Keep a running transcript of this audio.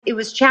it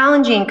was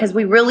challenging because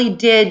we really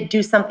did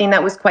do something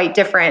that was quite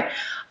different.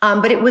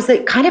 But it was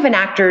a kind of an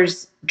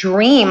actor's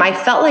dream. I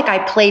felt like I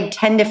played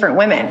 10 different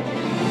women.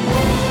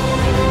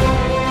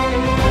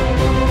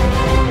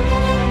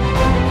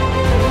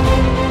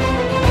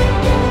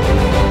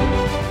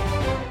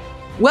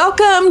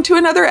 Welcome to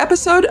another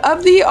episode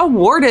of The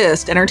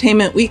Awardist,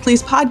 Entertainment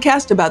Weekly's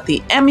podcast about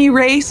the Emmy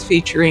race,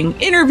 featuring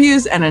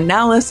interviews and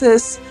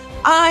analysis.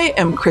 I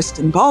am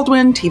Kristen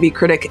Baldwin, TV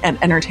critic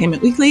at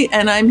Entertainment Weekly,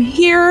 and I'm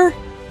here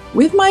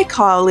with my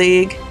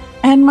colleague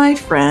and my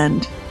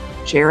friend,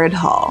 Jared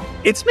Hall.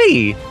 It's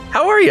me.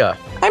 How are you?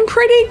 I'm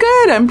pretty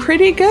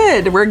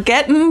good. We're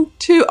getting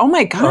to,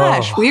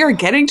 we are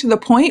getting to the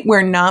point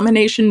where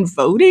nomination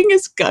voting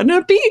is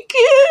gonna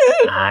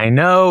begin. I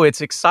know, it's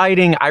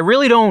exciting. I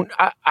really don't,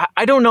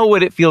 I don't know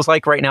what it feels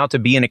like right now to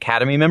be an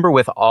Academy member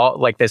with all,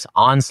 like, this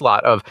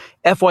onslaught of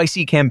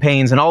FYC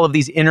campaigns and all of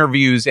these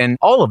interviews and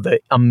all of the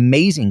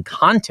amazing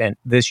content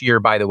this year,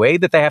 by the way,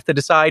 that they have to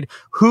decide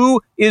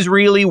who is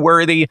really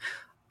worthy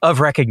of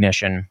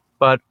recognition.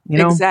 But, you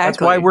know, That's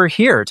why we're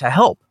here, to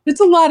help. It's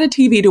a lot of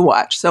TV to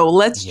watch. So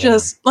let's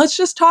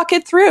just talk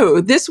it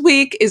through. This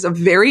week is a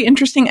very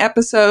interesting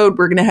episode.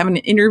 We're going to have an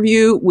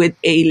interview with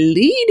a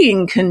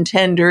leading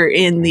contender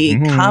in the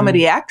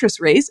comedy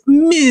actress race,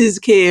 Ms.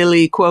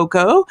 Kaley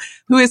Cuoco,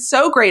 who is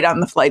so great on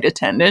The Flight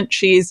Attendant.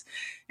 She's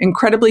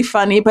incredibly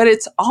funny, but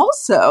it's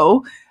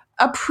also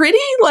a pretty,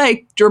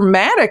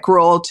 dramatic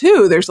role,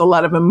 too. There's a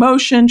lot of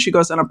emotion. She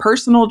goes on a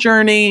personal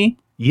journey.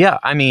 Yeah,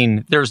 I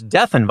mean, there's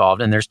death involved,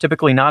 and there's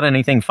typically not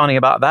anything funny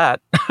about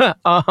that.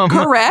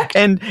 Correct.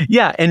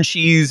 And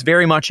she's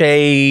very much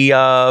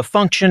a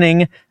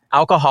functioning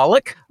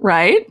alcoholic.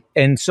 Right.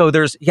 And so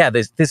there's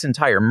this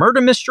entire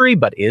murder mystery,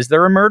 but is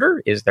there a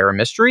murder? Is there a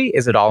mystery?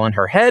 Is it all in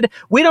her head?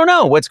 We don't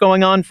know what's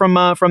going on from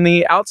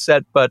the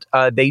outset, but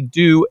they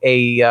do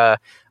a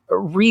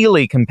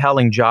really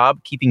compelling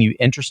job keeping you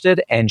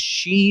interested, and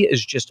she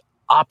is just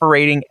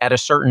operating at a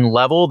certain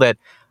level that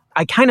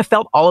I kind of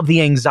felt all of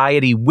the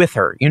anxiety with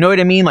her. You know what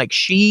I mean? Like,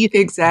 she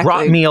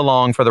brought me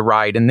along for the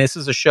ride. And this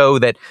is a show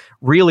that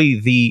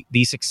really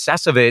the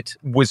success of it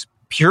was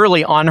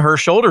purely on her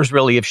shoulders,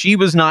 really. If she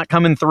was not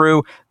coming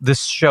through,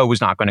 this show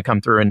was not going to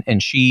come through.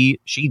 And she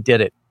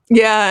did it.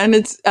 Yeah, and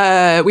it's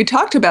we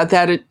talked about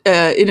that.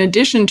 In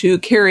addition to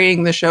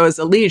carrying the show as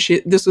a lead,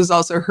 this was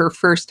also her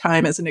first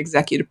time as an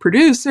executive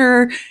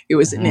producer. It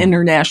was an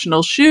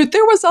international shoot.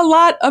 There was a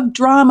lot of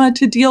drama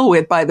to deal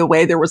with, by the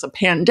way. There was a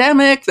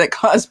pandemic that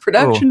caused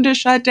production to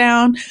shut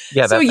down.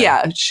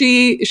 Yeah,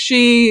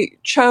 she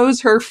chose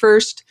her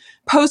first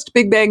post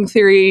Big Bang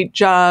Theory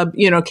job,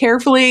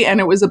 carefully, and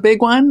it was a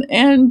big one.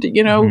 And,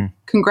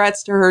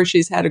 congrats to her.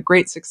 She's had a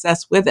great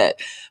success with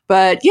it.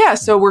 But yeah,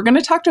 so we're going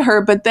to talk to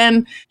her. But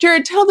then,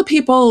 Jared, tell the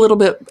people a little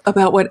bit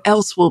about what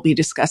else we'll be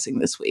discussing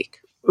this week.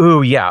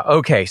 Ooh, yeah.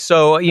 Okay.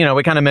 So,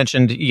 we kind of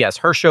mentioned, yes,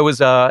 her show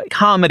is a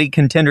comedy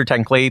contender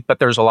technically, but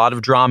there's a lot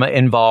of drama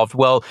involved.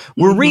 Well,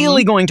 we're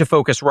really going to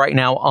focus right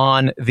now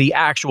on the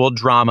actual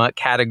drama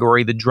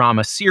category, the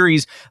drama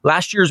series.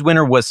 Last year's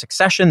winner was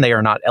Succession. They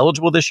are not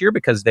eligible this year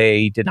because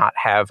they did not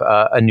have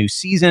a new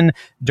season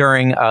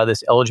during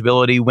this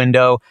eligibility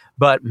window.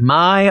 But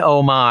my,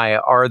 oh my,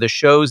 are the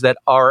shows that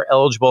are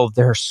eligible.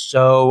 They're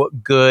so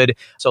good.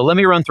 So let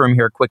me run through them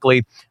here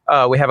quickly.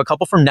 We have a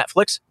couple from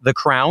Netflix. The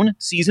Crown,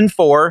 season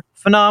 4,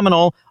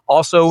 phenomenal.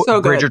 Also,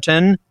 so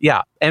Bridgerton.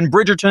 Yeah. And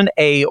Bridgerton,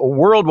 a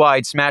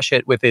worldwide smash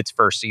hit with its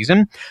first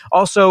season.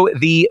 Also,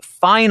 the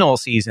final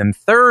season,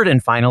 third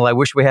and final. I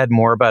wish we had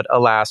more, but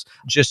alas,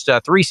 just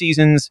 3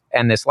 seasons.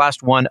 And this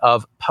last one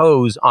of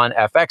Pose on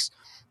FX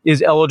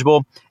is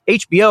eligible.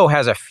 HBO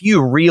has a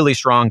few really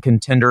strong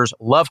contenders: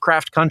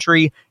 Lovecraft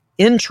Country,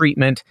 In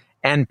Treatment,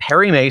 and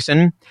Perry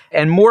Mason,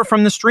 and more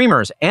from the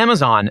streamers.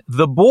 Amazon,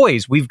 The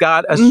Boys. We've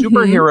got a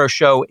superhero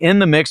show in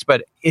the mix,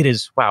 but it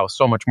is,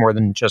 so much more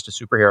than just a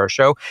superhero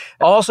show.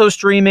 Also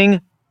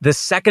streaming the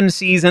second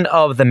season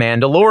of The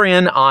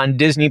Mandalorian on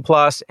Disney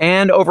Plus,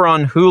 and over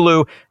on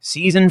Hulu,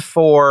 season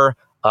 4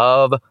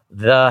 of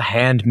The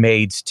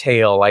Handmaid's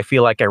Tale. I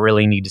feel like I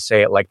really need to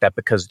say it like that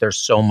because there's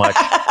so much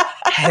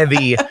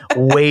heavy,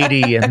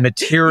 weighty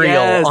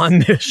material on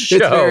this show.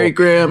 It's very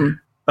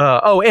grim.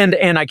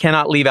 And I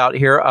cannot leave out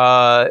here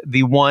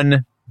the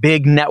one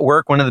big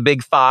network, one of the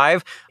big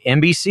 5,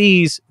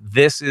 NBC's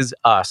This Is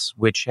Us,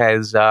 which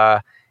has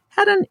had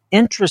an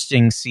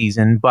interesting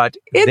season, but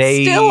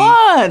it's still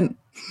on.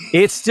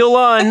 It's still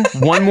on.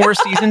 One more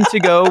season to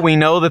go. We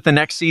know that the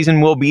next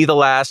season will be the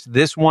last.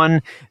 This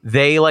one,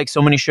 they, like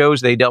so many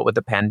shows, they dealt with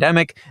the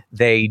pandemic.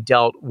 They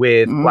dealt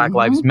with Black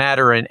Lives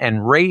Matter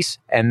and race.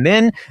 And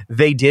then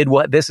they did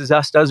what This Is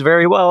Us does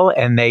very well.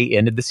 And they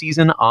ended the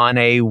season on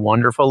a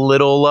wonderful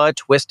little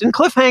twist and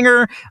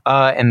cliffhanger.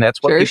 And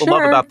that's what people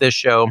love about this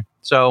show.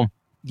 So,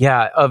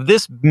 yeah, of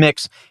this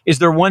mix, is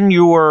there one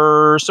you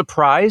were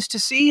surprised to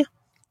see?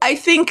 I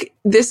think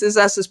This Is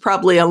Us is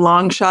probably a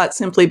long shot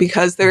simply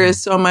because there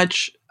is so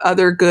much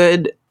other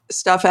good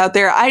stuff out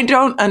there. I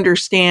don't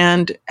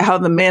understand how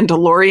The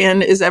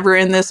Mandalorian is ever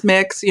in this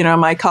mix. You know,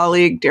 my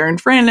colleague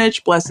Darren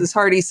Franich, bless his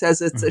heart, he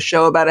says it's a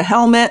show about a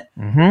helmet.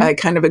 I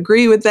kind of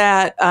agree with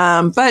that.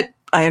 But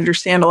I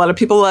understand a lot of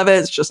people love it.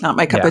 It's just not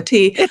my cup of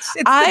tea. It's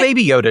the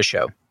Baby Yoda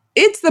show.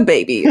 It's the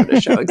Baby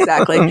Yoda show,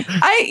 exactly.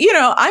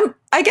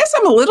 I guess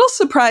I'm a little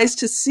surprised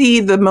to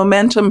see the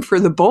momentum for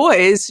The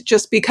Boys,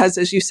 just because,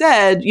 as you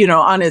said, you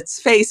know, on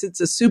its face,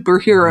 it's a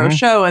superhero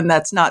show, and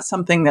that's not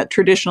something that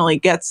traditionally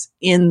gets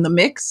in the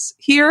mix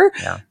here.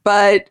 Yeah.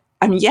 But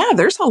I mean,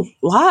 there's a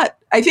lot.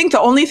 I think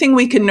the only thing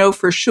we can know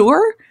for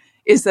sure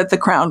is that The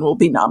Crown will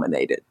be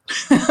nominated.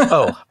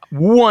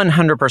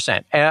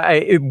 100%.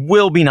 It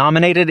will be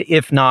nominated.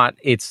 If not,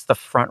 it's the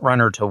front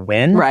runner to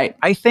win. Right.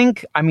 I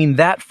mean,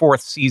 that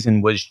fourth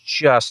season was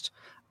just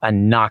a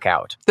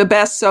knockout. The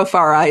best so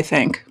far, I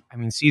think. I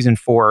mean, season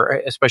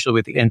 4, especially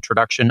with the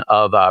introduction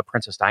of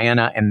Princess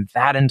Diana and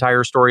that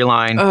entire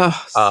storyline.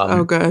 Oh,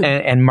 so good.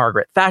 And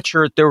Margaret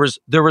Thatcher. There was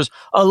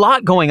a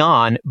lot going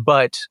on,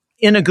 but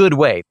in a good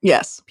way.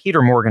 Yes.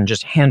 Peter Morgan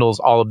just handles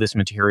all of this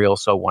material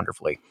so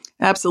wonderfully.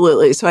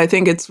 Absolutely. So I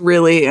think it's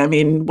really, I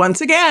mean, once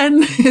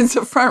again, it's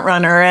a front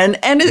runner and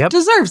it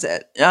deserves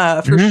it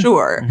for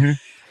sure.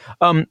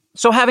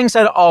 So having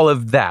said all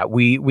of that,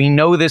 we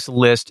know this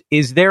list.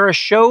 Is there a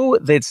show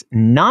that's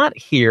not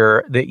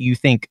here that you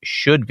think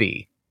should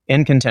be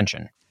in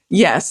contention?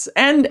 Yes.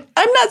 And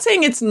I'm not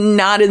saying it's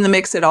not in the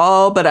mix at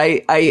all, but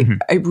I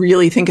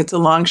really think it's a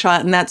long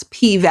shot. And that's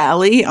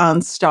P-Valley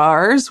on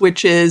Starz,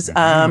 which is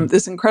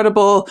this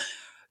incredible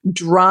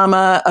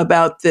drama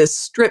about this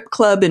strip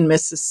club in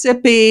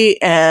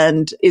Mississippi.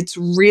 And it's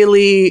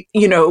really,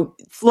 you know,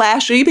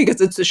 flashy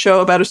because it's a show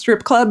about a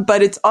strip club,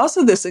 but it's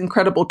also this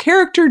incredible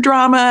character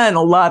drama and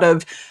a lot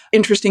of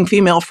interesting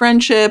female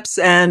friendships.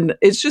 And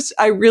it's just,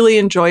 I really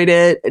enjoyed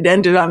it. It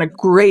ended on a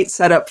great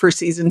setup for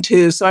season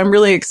 2. So I'm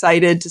really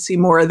excited to see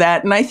more of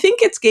that. And I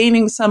think it's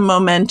gaining some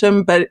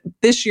momentum, but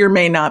this year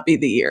may not be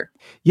the year.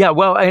 Yeah,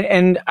 well,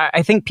 and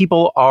I think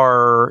people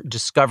are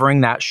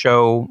discovering that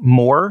show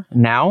more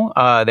now.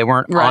 They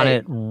weren't on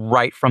it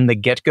right from the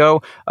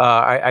get-go.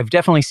 I've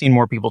definitely seen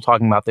more people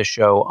talking about this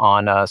show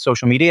on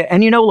social media.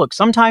 And, you know, look,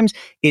 sometimes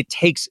it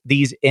takes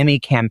these Emmy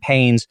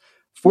campaigns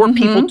for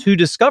people to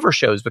discover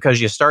shows because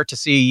you start to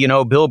see, you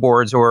know,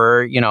 billboards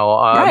or, you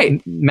know,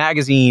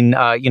 magazine,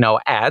 you know,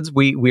 ads.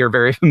 We are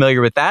very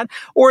familiar with that.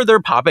 Or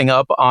they're popping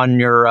up on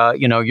your,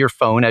 you know, your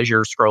phone as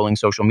you're scrolling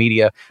social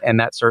media. And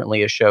that's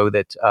certainly a show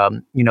that,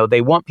 you know,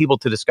 they want people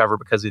to discover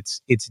because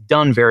it's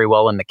done very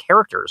well and the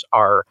characters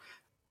are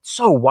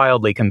so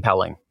wildly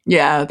compelling.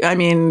 Yeah, I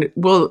mean,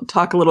 we'll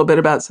talk a little bit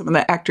about some of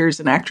the actors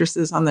and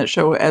actresses on that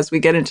show as we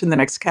get into the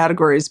next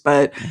categories,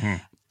 but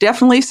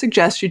definitely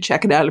suggest you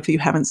check it out if you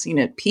haven't seen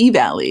it.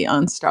 P-Valley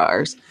on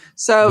Starz.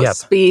 So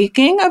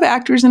speaking of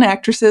actors and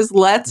actresses,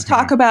 let's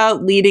talk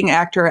about leading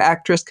actor,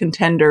 actress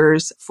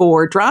contenders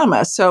for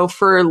drama. So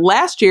for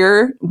last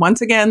year,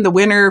 once again, the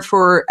winner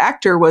for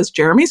actor was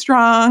Jeremy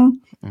Strong.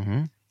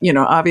 You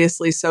know,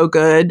 obviously so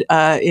good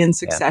in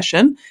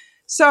Succession.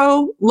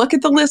 So look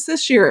at the list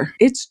this year.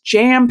 It's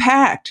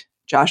jam-packed.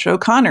 Josh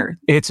O'Connor.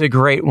 It's a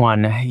great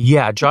one.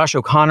 Yeah, Josh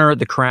O'Connor,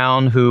 The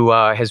Crown, who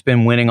has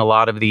been winning a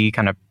lot of the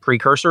kind of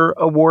precursor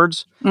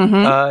awards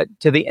to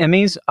the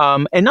Emmys.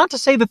 And not to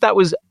say that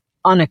was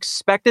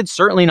unexpected,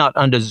 certainly not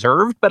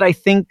undeserved, but I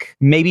think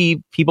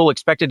maybe people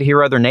expected to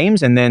hear other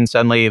names and then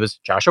suddenly it was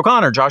Josh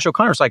O'Connor. Josh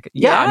O'Connor. It's like,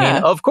 I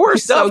mean, of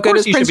course, so of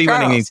course he should be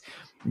winning these.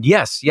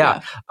 Yes,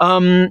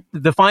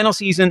 the final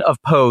season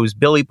of Pose,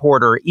 Billy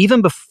Porter,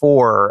 even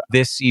before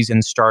this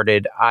season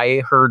started,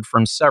 I heard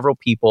from several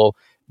people,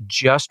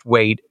 just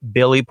wait,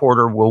 Billy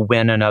Porter will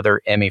win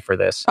another Emmy for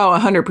this. Oh,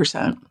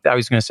 100%. I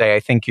was going to say, I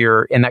think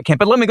you're in that camp,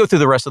 but let me go through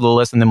the rest of the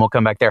list and then we'll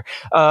come back there.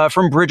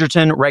 From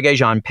Bridgerton,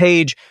 Regé-Jean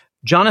Page,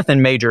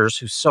 Jonathan Majors,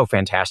 who's so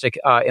fantastic,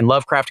 in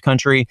Lovecraft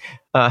Country,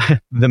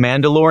 The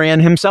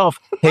Mandalorian himself,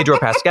 Pedro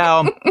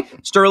Pascal,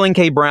 Sterling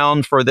K.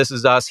 Brown for This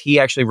Is Us. He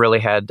actually really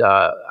had,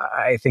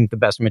 I think, the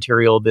best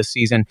material this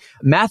season.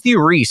 Matthew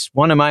Rhys,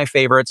 one of my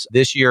favorites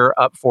this year,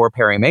 up for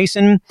Perry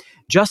Mason.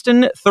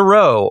 Justin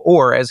Theroux,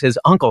 or as his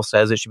uncle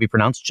says, it should be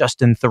pronounced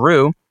Justin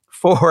Theroux,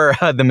 for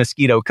The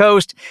Mosquito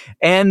Coast.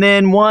 And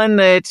then one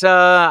that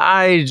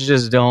I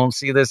just don't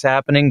see this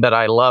happening, but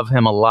I love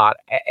him a lot.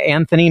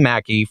 Anthony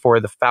Mackie for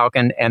The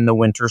Falcon and the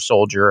Winter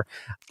Soldier.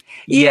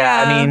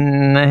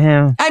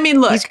 I mean,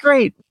 look, he's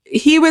great.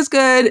 He was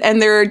good,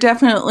 and there are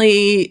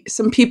definitely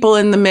some people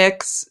in the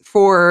mix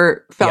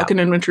for Falcon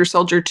and Winter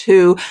Soldier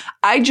 2.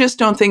 I just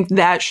don't think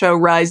that show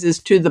rises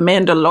to the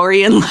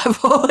Mandalorian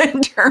level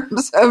in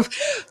terms of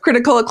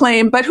critical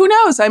acclaim, but who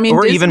knows? I mean,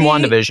 or Disney, even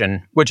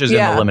WandaVision, which is in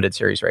the limited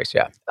series race,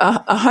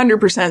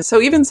 100%.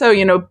 So even so,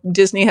 you know,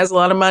 Disney has a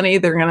lot of money.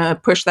 They're going to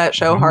push that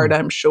show hard,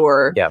 I'm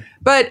sure. Yeah.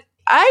 But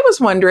I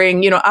was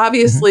wondering, you know,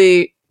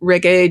 obviously,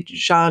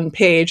 Regé-Jean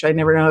Page, I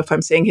never know if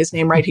I'm saying his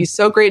name right. He's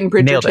so great in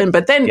Bridgerton,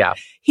 but then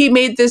he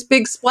made this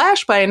big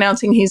splash by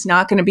announcing he's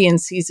not going to be in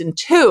season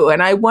 2.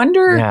 And I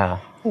wonder,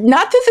 not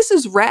that this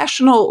is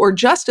rational or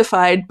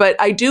justified, but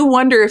I do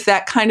wonder if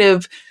that kind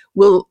of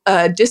will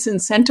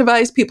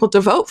disincentivize people to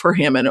vote for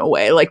him in a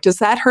way. Like, does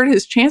that hurt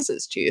his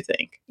chances, do you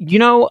think?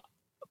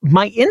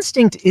 My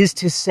instinct is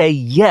to say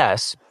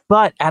yes,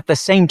 but at the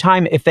same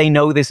time, if they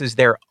know this is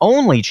their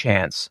only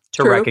chance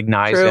to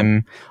recognize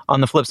him,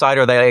 on the flip side,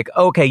 are they like,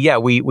 okay, yeah,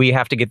 we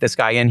have to get this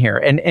guy in here?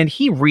 And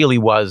he really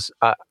was,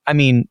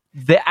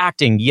 the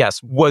acting,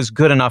 yes, was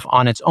good enough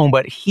on its own,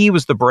 but he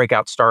was the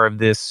breakout star of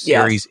this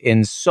series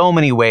in so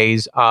many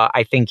ways.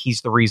 I think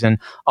he's the reason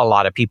a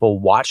lot of people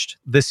watched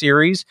the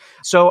series.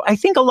 So I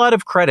think a lot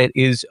of credit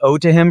is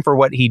owed to him for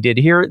what he did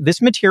here.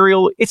 This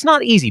material, it's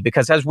not easy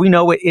because, as we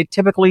know, it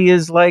typically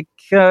is like,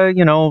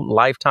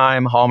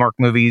 Lifetime, Hallmark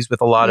movies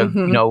with a lot of,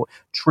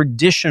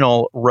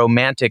 traditional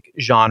romantic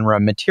genre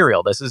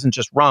material. This isn't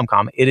just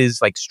rom-com. It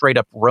is like straight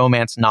up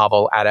romance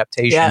novel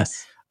adaptation.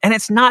 Yes. And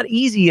it's not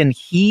easy. And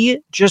he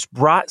just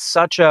brought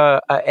such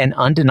an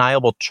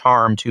undeniable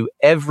charm to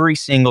every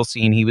single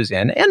scene he was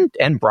in,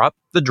 and brought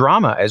the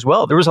drama as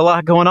well. There was a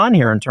lot going on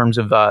here in terms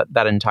of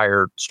that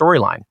entire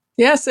storyline.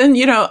 Yes. And,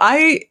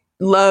 I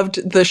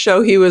loved the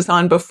show he was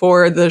on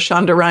before, the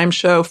Shonda Rhimes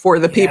show, For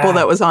the People,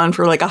 that was on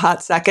for like a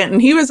hot second.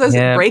 And he was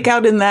a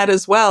breakout in that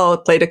as well.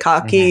 Played a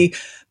cocky,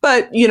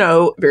 but,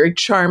 very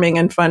charming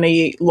and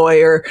funny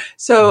lawyer.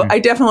 So I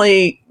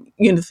definitely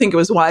think it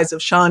was wise of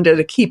Shonda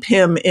to keep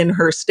him in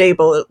her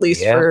stable, at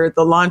least for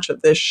the launch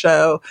of this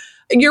show.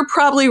 You're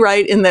probably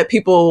right in that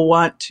people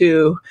want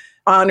to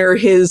honor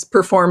his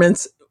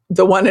performance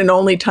the one and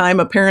only time,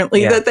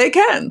 apparently, that they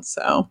can.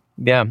 So.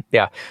 Yeah.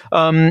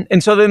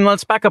 And so then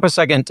let's back up a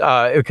second,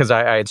 because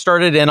I had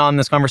started in on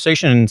this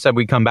conversation and said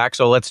we'd come back.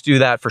 So let's do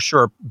that for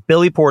sure.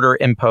 Billy Porter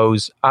in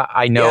Pose.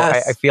 I know,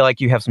 I feel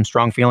like you have some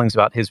strong feelings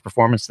about his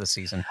performance this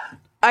season.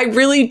 I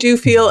really do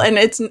feel, and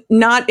it's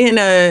not in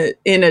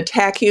a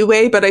tacky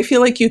way, but I feel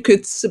like you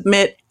could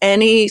submit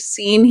any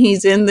scene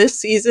he's in this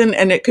season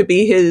and it could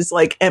be his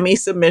like Emmy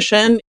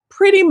submission.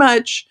 Pretty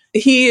much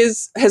he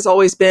has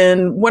always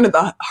been one of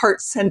the heart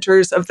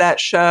centers of that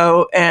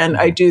show. And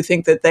I do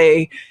think that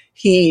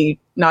he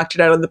knocked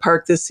it out of the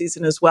park this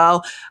season as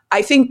well.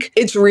 I think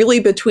it's really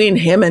between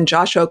him and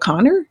Josh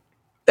O'Connor.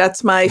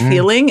 That's my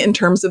feeling in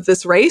terms of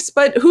this race.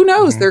 But who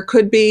knows? There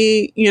could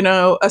be,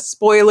 a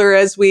spoiler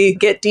as we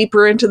get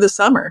deeper into the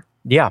summer.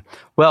 Yeah.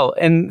 Well,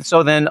 and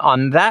so then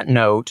on that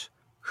note,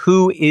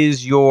 who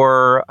is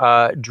your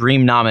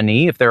dream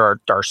nominee? If there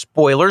are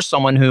spoilers,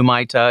 someone who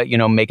might,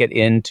 make it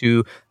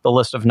into the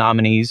list of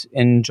nominees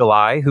in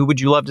July, who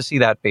would you love to see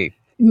that be?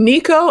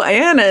 Nico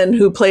Annan,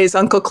 who plays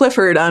Uncle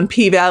Clifford on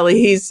P-Valley,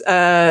 he's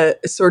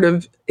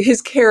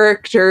his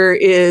character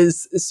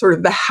is sort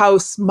of the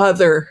house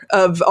mother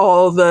of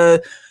all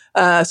the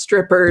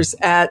strippers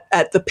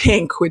at the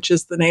Pink, which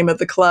is the name of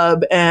the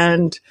club,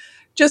 and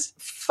just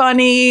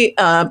funny,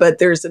 but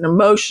there's an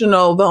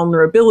emotional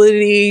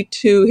vulnerability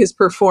to his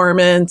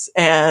performance,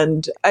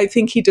 and I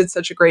think he did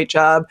such a great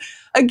job.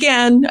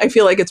 Again, I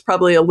feel like it's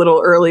probably a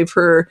little early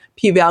for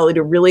P-Valley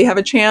to really have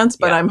a chance,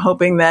 but I'm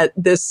hoping that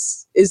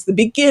this is the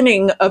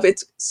beginning of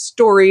its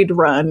storied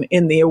run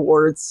in the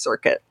awards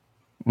circuit.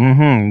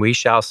 We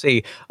shall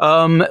see.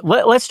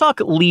 Let's talk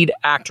lead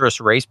actress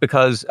race,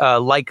 because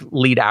like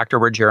lead actor,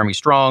 where Jeremy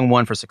Strong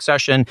won for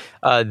Succession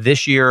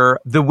this year,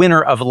 the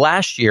winner of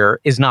last year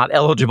is not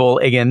eligible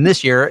again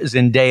this year,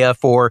 Zendaya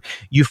for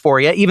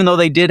Euphoria, even though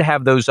they did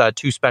have those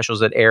two specials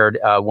that aired,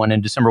 one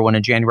in December, one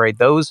in January.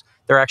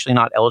 They're actually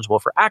not eligible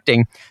for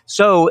acting.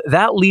 So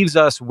that leaves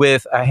us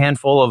with a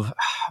handful of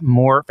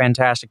more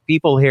fantastic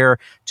people here.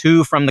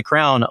 Two from The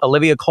Crown,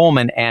 Olivia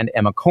Colman and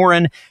Emma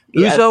Corrin.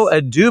 Yes. Uzo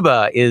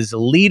Aduba is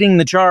leading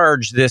the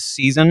charge this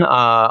season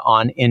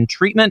on In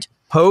Treatment.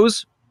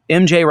 Pose,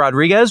 MJ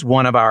Rodriguez,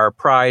 one of our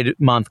Pride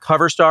Month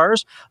cover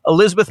stars.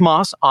 Elizabeth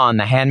Moss on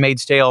The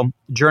Handmaid's Tale.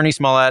 Journey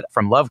Smollett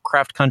from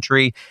Lovecraft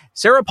Country.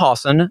 Sarah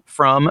Paulson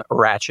from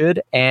Ratched.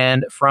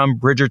 And from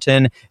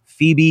Bridgerton,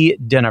 Phoebe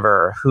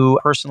Dynevor, who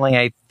personally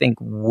I think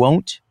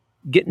won't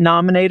get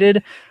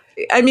nominated.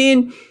 I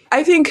mean,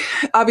 I think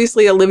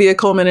obviously Olivia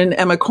Colman and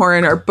Emma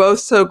Corrin are both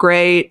so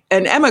great.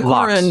 And Emma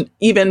Corrin,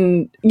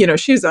 even,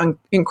 she's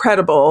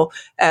incredible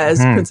as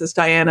Princess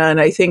Diana. And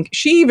I think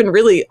she even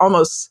really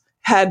almost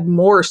had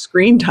more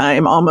screen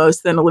time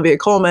almost than Olivia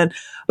Colman.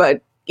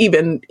 But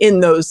even in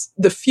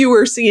the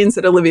fewer scenes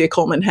that Olivia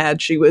Colman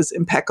had, she was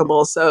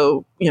impeccable.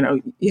 So,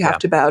 you have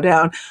to bow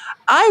down.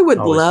 I would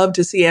love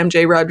to see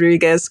MJ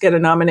Rodriguez get a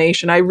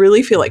nomination. I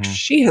really feel like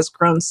she has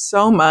grown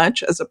so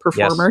much as a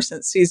performer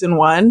since season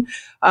one.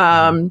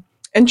 And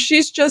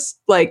she's just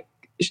like,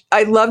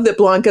 I love that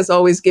Blanca's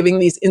always giving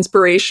these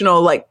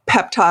inspirational like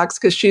pep talks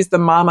because she's the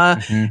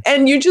mama.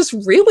 And you just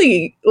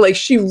really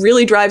she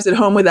really drives it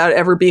home without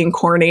ever being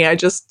corny. I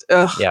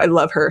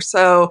love her.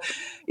 So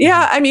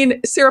I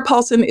mean, Sarah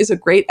Paulson is a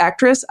great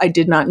actress. I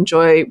did not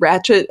enjoy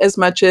Ratched as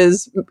much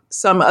as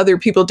some other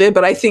people did,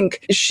 but I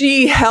think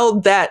she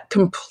held that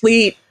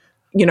complete,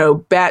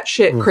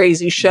 batshit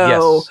crazy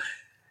show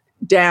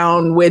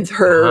down with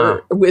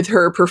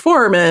her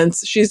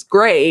performance. She's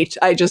great.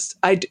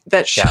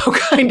 That show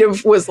kind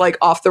of was like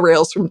off the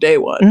rails from day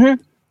one.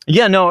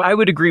 Yeah, no, I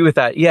would agree with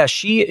that. Yeah,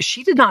 she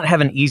did not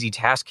have an easy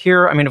task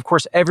here. I mean, of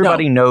course,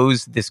 everybody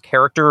knows this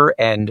character,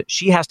 and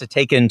she has to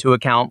take into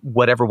account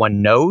what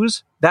everyone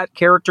knows that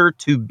character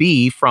to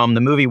be from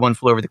the movie One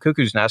Flew Over the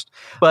Cuckoo's Nest.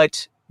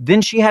 But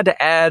then she had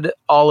to add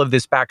all of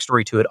this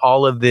backstory to it,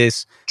 all of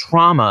this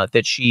trauma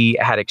that she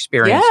had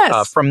experienced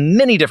from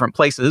many different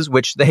places,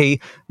 which they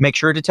make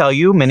sure to tell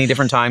you many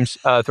different times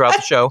throughout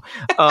the show,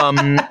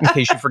 in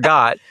case you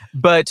forgot.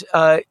 But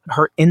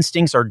her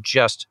instincts are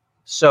just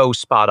so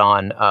spot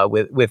on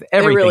with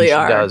everything really she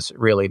are. does,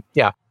 really.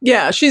 Yeah.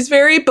 Yeah, she's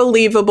very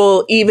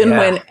believable even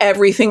when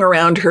everything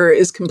around her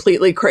is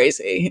completely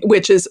crazy,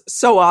 which is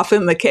so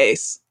often the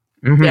case.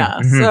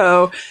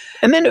 So...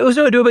 And then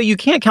Uzo Aduba, you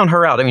can't count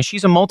her out. I mean,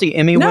 she's a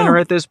multi-Emmy winner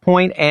at this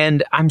point,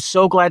 and I'm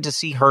so glad to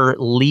see her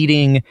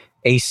leading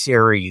a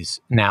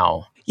series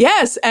now.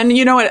 Yes. And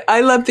you know what?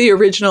 I love the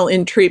original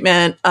In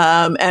Treatment.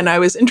 And I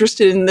was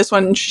interested in this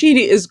one.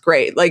 She is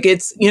great. Like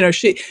it's,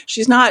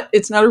 she's not,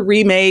 it's not a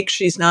remake.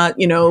 She's not,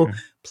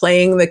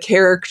 playing the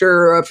character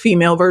or a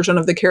female version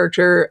of the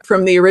character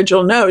from the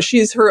original. No,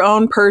 she's her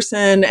own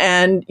person.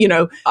 And,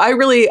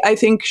 I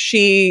think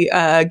she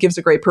gives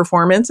a great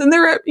performance. And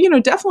there are,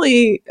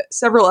 definitely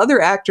several other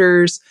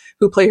actors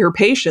who play her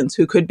patients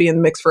who could be in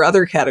the mix for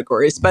other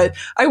categories. But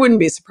I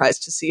wouldn't be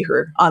surprised to see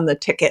her on the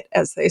ticket,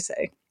 as they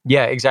say.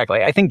 Yeah,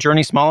 exactly. I think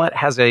Jurnee Smollett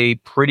has a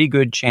pretty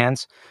good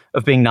chance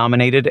of being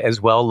nominated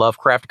as well.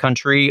 Lovecraft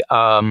Country.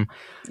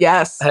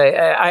 Yes.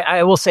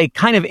 I will say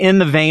kind of in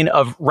the vein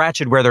of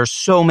Ratched, where there's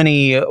so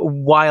many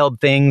wild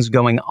things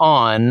going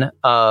on.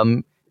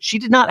 She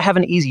did not have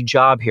an easy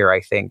job here,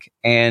 I think.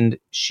 And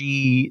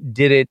she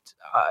did it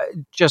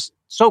just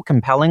so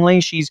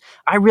compellingly.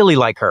 I really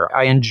like her.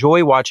 I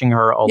enjoy watching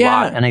her a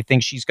lot. And I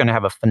think she's going to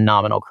have a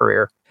phenomenal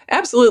career.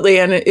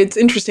 Absolutely. And it's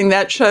interesting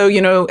that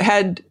show,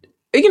 had...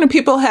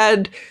 people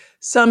had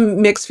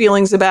some mixed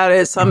feelings about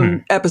it.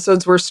 Some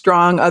episodes were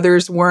strong,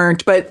 others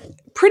weren't. But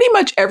pretty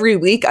much every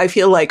week, I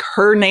feel like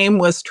her name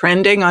was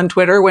trending on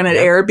Twitter when it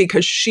aired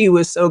because she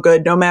was so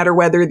good. No matter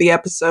whether the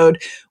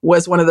episode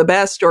was one of the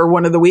best or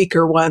one of the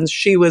weaker ones,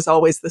 she was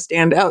always the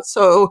standout.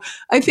 So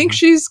I think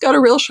she's got a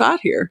real shot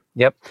here.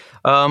 Yep.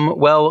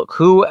 Well,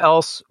 who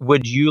else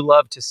would you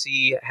love to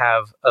see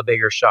have a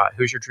bigger shot?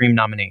 Who's your dream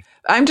nominee?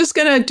 I'm just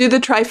going to do the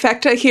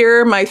trifecta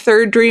here. My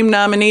third dream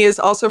nominee is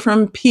also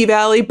from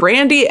P-Valley,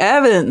 Brandy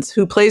Evans,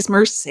 who plays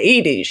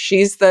Mercedes.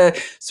 She's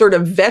the sort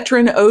of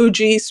veteran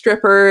OG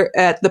stripper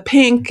at the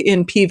Pink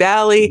in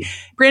P-Valley.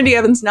 Brandy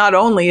Evans not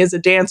only is a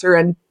dancer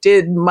and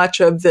did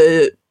much of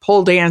the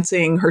pole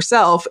dancing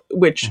herself,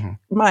 which,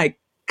 my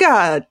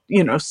God,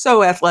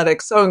 so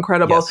athletic, so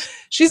incredible. Yes.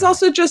 She's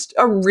also just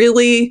a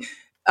really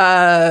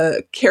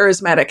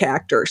charismatic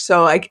actor.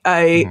 So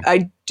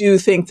I do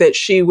think that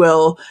she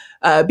will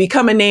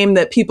become a name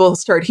that people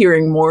start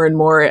hearing more and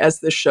more as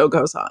this show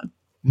goes on.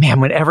 Man,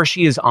 whenever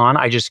she is on,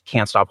 I just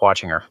can't stop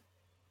watching her.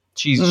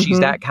 She's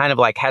that kind of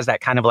has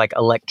that kind of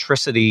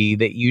electricity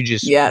that you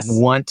just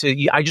want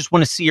to. I just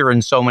want to see her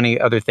in so many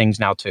other things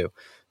now too.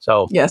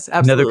 So yes,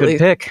 absolutely. Another good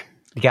pick.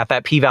 You got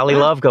that P-Valley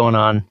love going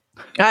on.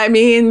 I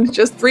mean,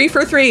 just 3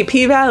 for 3,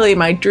 P-Valley,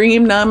 my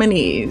dream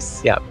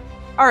nominees. Yep.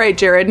 All right,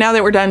 Jared, now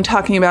that we're done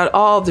talking about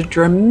all the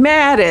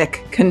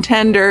dramatic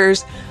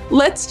contenders,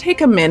 let's take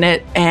a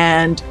minute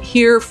and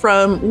hear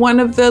from one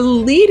of the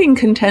leading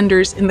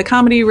contenders in the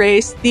comedy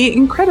race, the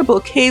incredible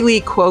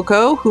Kaley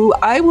Cuoco, who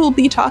I will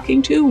be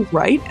talking to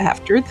right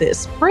after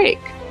this break.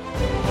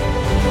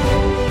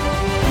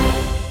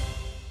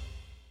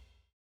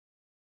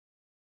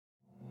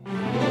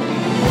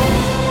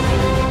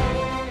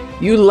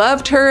 You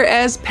loved her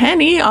as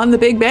Penny on The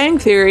Big Bang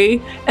Theory,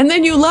 and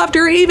then you loved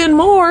her even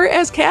more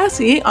as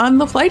Cassie on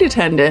The Flight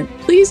Attendant.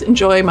 Please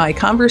enjoy my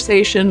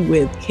conversation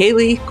with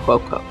Kaley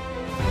Cuoco.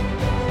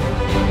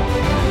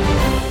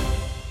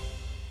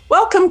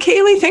 Welcome,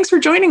 Kaley. Thanks for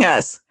joining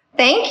us.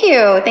 Thank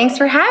you. Thanks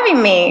for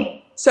having me.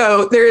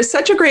 So there is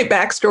such a great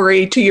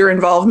backstory to your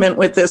involvement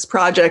with this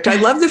project. I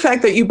love the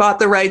fact that you bought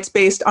the rights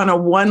based on a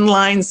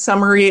one-line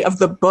summary of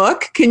the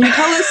book. Can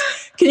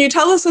you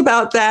tell us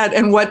about that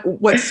and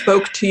what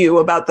spoke to you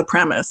about the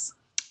premise?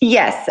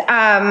 Yes,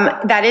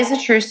 that is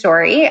a true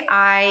story.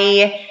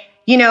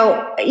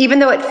 Even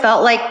though it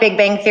felt like Big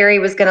Bang Theory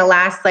was going to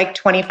last like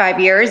 25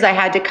 years, I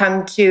had to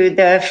come to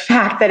the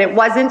fact that it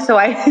wasn't. So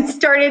I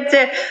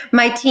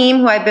my team,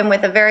 who I've been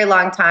with a very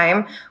long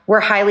time, were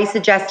highly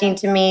suggesting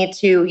to me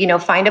to,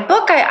 find a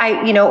book,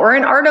 or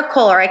an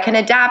article, or I can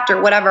adapt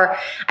or whatever.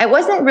 I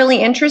wasn't really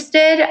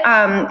interested.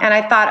 And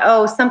I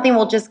thought, something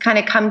will just kind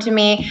of come to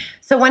me.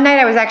 So one night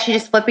I was actually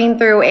just flipping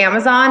through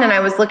Amazon and I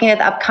was looking at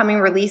the upcoming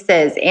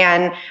releases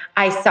and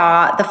I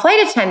saw The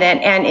Flight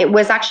Attendant, and it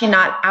was actually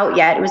not out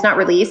yet. It was not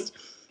released.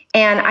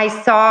 And I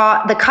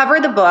saw the cover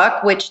of the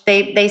book, which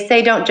they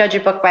say don't judge a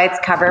book by its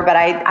cover, but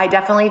I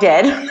definitely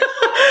did.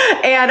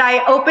 And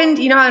I opened,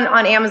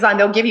 on Amazon,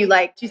 they'll give you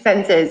like 2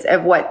 sentences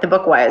of what the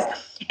book was.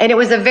 And it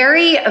was a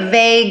very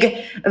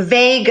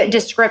vague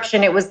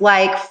description. It was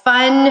like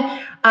fun,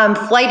 drunk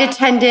flight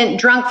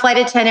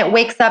attendant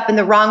wakes up in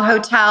the wrong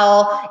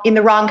hotel in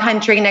the wrong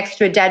country next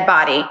to a dead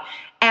body.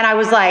 And I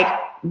was like,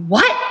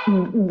 what?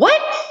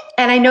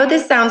 And I know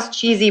this sounds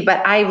cheesy,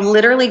 but I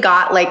literally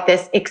got like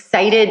this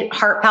excited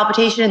heart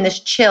palpitation and this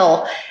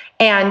chill.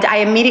 And I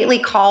immediately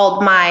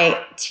called my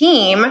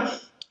team,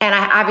 and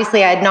I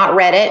had not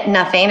read it,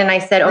 nothing. And I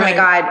said, oh my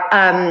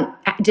God,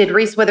 did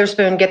Reese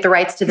Witherspoon get the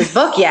rights to this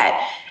book yet?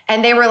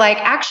 And they were like,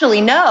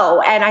 actually,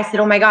 no. And I said,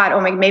 oh my God,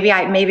 maybe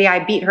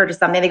I beat her to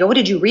something. They go, what,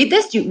 did you read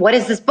this? What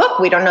is this book?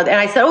 We don't know. And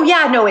I said, oh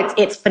yeah, no,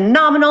 it's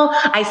phenomenal.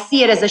 I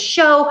see it as a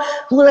show.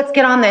 Let's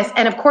get on this.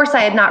 And of course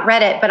I had not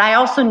read it, but I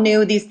also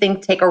knew these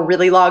things take a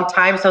really long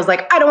time. So I was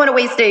like, I don't want to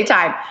waste any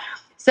time.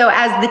 So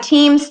as the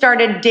team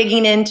started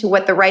digging into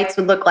what the rights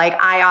would look like,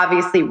 I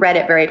obviously read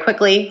it very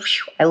quickly.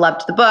 I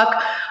loved the book.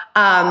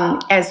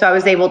 And so I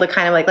was able to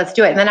kind of like, let's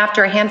do it. And then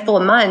after a handful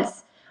of months,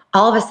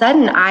 all of a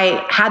sudden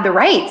I had the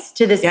rights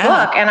to this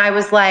book. And I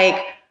was like,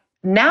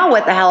 now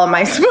what the hell am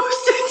I supposed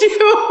to do?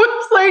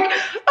 It's like,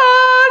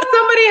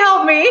 somebody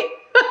help me.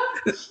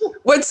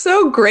 What's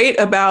so great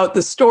about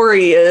the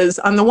story is,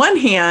 on the one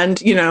hand,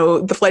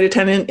 the flight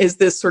attendant is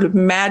this sort of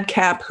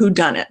madcap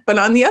whodunit. But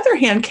on the other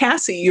hand,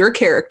 Cassie, your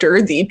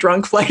character, the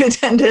drunk flight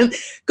attendant,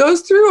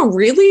 goes through a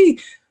really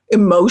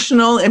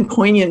emotional and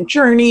poignant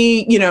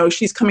journey.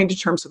 She's coming to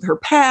terms with her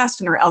past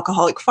and her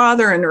alcoholic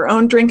father and her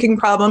own drinking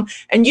problem.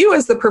 And you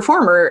as the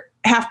performer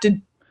have to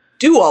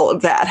do all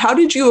of that. How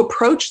did you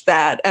approach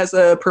that as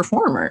a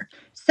performer?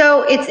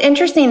 So it's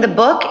interesting. The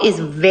book is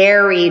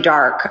very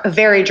dark,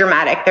 very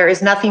dramatic. There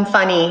is nothing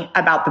funny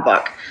about the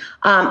book.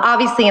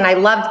 Obviously, and I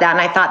loved that.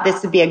 And I thought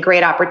this would be a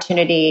great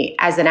opportunity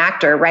as an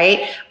actor,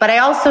 right? But I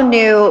also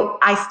knew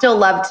I still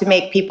love to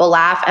make people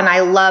laugh, and I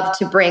love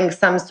to bring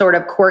some sort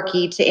of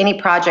quirky to any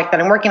project that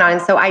I'm working on.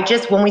 And so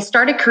when we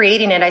started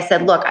creating it, I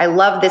said, look, I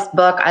love this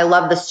book. I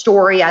love the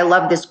story. I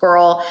love this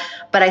girl,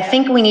 but I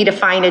think we need to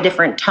find a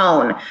different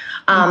tone.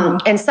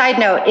 And side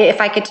note, if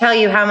I could tell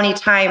you how many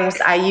times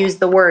I use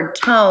the word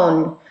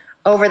tone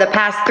over the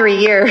past 3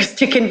 years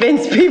to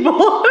convince people,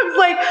 I was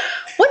like,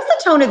 what's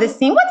the tone of this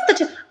scene?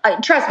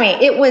 Trust me,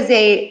 it was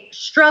a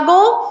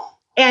struggle,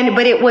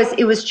 but it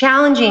was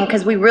challenging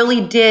because we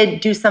really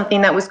did do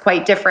something that was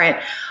quite different.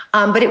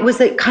 But it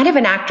was kind of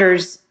an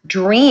actor's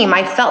dream.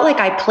 I felt like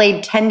I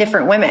played 10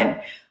 different women.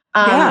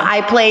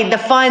 I played the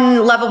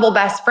fun, lovable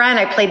best friend.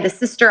 I played the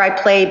sister. I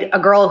played a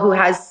girl who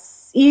has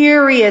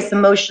serious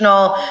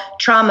emotional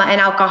trauma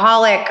and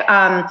alcoholic.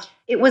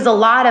 It was a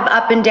lot of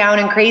up and down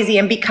and crazy.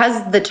 And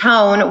because the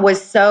tone was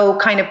so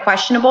kind of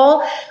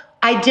questionable,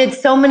 I did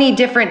so many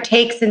different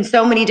takes in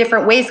so many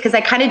different ways because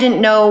I kind of didn't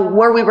know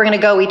where we were going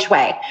to go each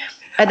way.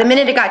 The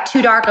minute it got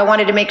too dark, I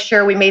wanted to make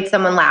sure we made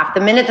someone laugh.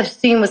 The minute the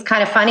scene was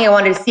kind of funny, I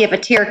wanted to see if a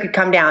tear could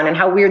come down and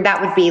how weird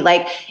that would be.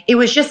 Like, it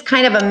was just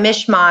kind of a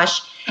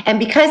mishmash. And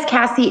because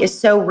Cassie is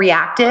so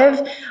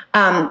reactive,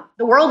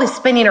 the world is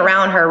spinning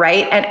around her,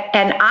 right?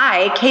 And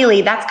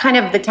Kaley, that's kind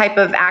of the type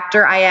of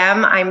actor I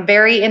am. I'm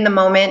very in the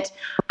moment.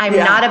 I'm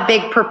not a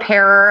big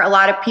preparer. A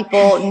lot of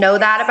people know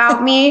that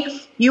about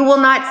me. You will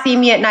not see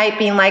me at night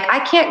being like, I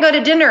can't go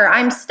to dinner.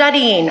 I'm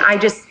studying. I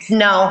just,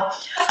 no.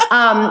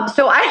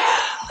 So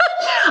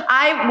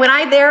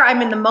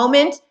I'm in the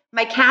moment.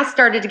 My cast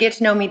started to get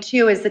to know me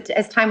too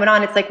as time went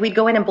on. It's like we'd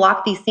go in and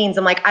block these scenes.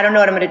 I'm like, I don't know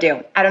what I'm going to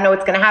do. I don't know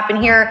what's going to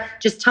happen here.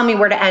 Just tell me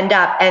where to end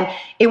up. And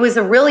it was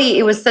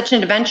such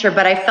an adventure,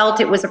 but I felt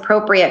it was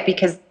appropriate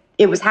because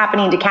it was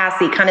happening to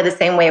Cassie kind of the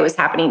same way it was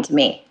happening to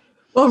me.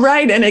 Well,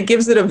 right. And it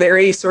gives it a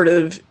very sort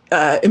of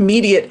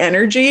immediate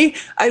energy.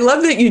 I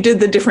love that you did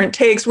the different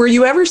takes. Were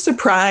you ever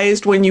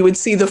surprised when you would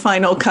see the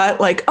final cut,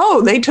 like, oh,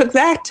 they took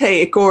that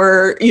take,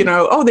 or,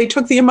 oh, they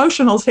took the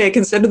emotional take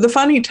instead of the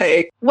funny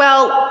take?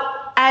 Well,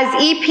 as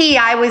EP,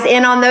 I was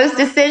in on those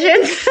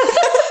decisions.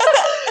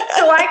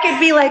 So I could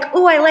be like,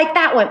 ooh, I like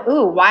that one.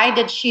 Ooh, why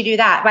did she do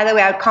that? By the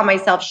way, I would call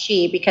myself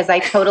she because I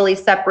totally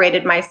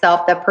separated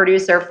myself, the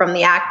producer, from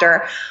the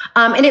actor.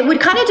 And it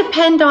would kind of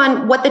depend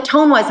on what the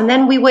tone was. And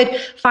then we would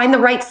find the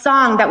right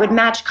song that would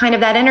match kind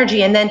of that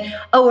energy. And then,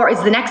 or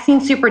is the next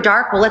scene super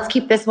dark? Well, let's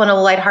keep this one a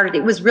little lighthearted.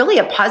 It was really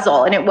a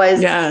puzzle, and it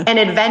was an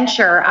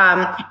adventure.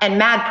 And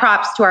mad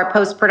props to our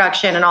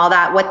post-production and all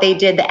that, what they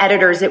did, the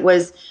editors.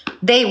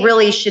 They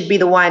really should be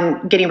the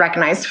one getting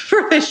recognized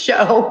for this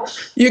show.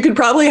 You could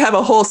probably have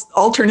a whole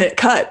alternate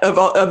cut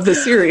of the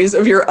series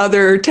of your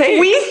other takes.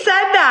 We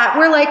said that.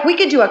 We're like, we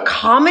could do a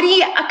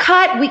comedy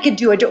cut. We could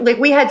do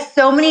we had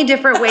so many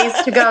different ways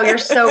to go. You're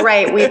so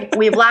right.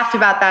 We've laughed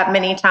about that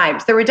many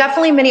times. There were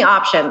definitely many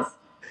options.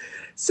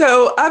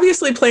 So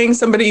obviously playing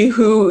somebody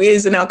who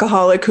is an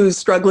alcoholic, who's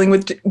struggling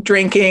with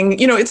drinking,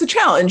 it's a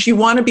challenge. You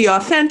want to be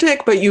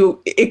authentic, but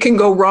it can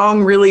go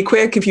wrong really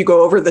quick if you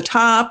go over the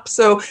top.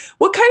 So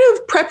what kind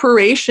of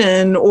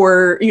preparation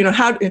or,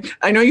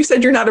 I know you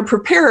said you're not a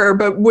preparer,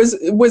 but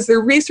was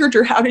there research,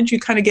 or how did you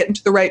kind of get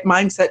into the right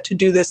mindset to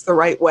do this the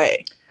right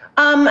way?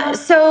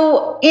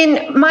 So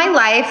in my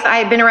life,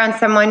 I've been around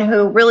someone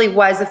who really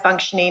was a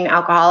functioning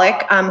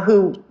alcoholic,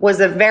 who was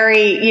a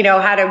very,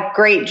 had a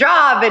great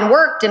job and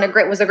worked and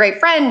was a great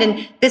friend.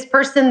 And this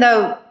person,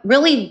 though,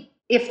 really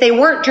if they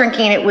weren't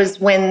drinking, it was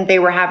when they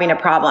were having a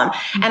problem.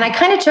 Mm-hmm. And I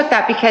kind of took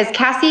that because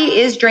Cassie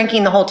is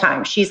drinking the whole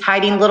time. She's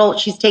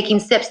she's taking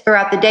sips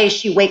throughout the day.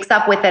 She wakes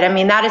up with it. I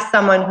mean, that is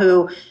someone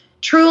who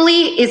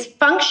truly is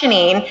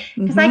functioning,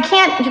 because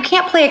you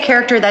can't play a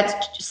character that's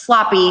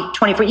sloppy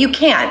 24. You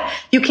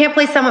can't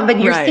play someone, but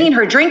you're seeing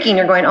her drinking.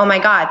 You're going, oh my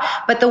God.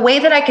 But the way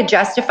that I could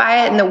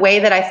justify it and the way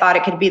that I thought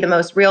it could be the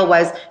most real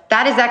was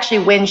that is actually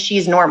when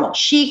she's normal.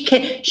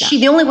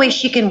 The only way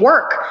she can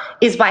work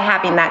is by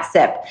having that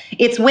sip.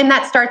 It's when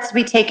that starts to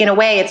be taken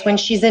away. It's when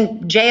she's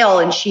in jail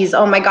and she's,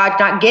 oh my God,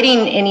 not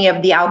getting any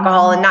of the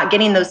alcohol and not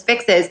getting those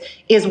fixes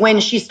is when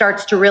she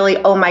starts to really,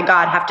 oh my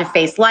God, have to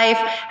face life,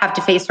 have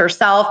to face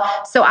herself.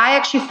 So I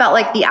actually felt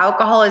like the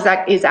alcohol is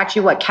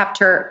actually what kept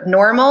her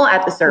normal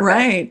at the surface.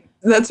 Right.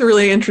 That's a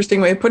really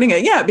interesting way of putting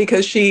it. Yeah,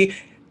 because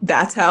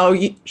that's how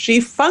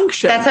she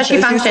functions. That's how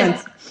she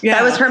functions. Yeah.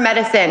 That was her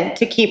medicine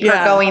to keep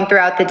her going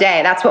throughout the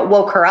day. That's what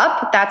woke her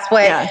up. That's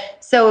what.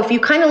 So if you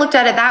kind of looked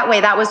at it that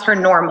way, that was her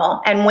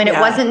normal. And when it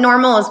wasn't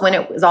normal is when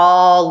it was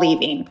all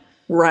leaving.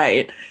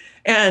 Right.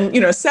 And,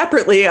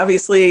 separately,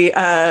 obviously,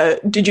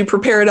 did you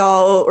prepare at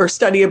all or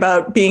study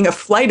about being a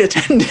flight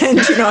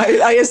attendant?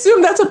 I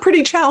assume that's a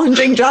pretty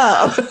challenging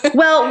job.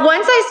 Well,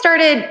 once I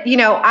started,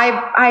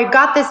 I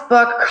got this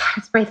book,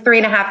 it's probably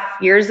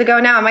 3.5 years ago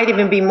now. It might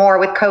even be more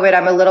with COVID.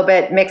 I'm a little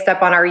bit mixed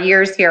up on our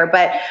years here.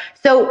 But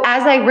so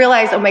as I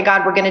realized, oh my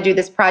God, we're going to do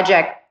this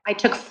project, I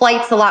took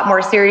flights a lot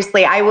more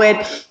seriously.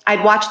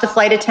 I'd watch the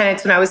flight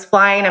attendants when I was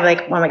flying. I'm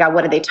like, oh my God,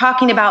 what are they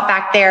talking about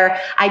back there?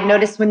 I'd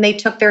noticed when they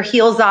took their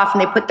heels off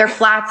and they put their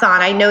flats on,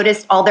 I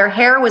noticed all their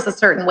hair was a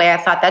certain way. I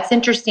thought that's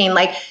interesting.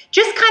 Like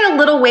just kind of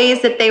little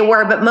ways that they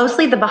were, but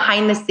mostly the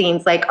behind the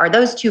scenes, like, are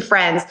those two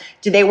friends?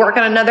 Do they work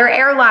on another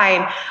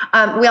airline?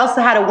 We also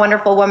had a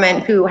wonderful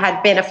woman who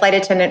had been a flight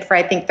attendant for,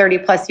 I think, 30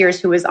 plus years,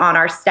 who was on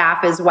our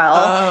staff as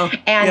well.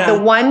 The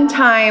one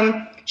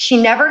time, she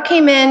never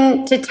came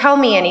in to tell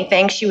me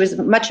anything. She was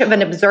much of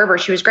an observer.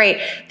 She was great.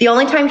 The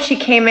only time she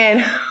came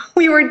in,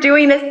 we were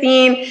doing a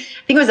scene, I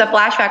think it was a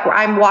flashback, where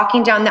I'm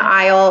walking down the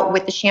aisle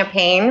with the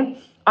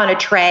champagne on a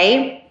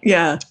tray.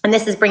 Yeah. And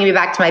this is bringing me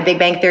back to my Big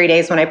Bang Theory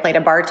days when I played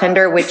a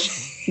bartender,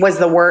 which was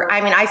the worst. I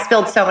mean, I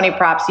spilled so many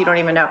props, you don't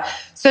even know.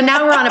 So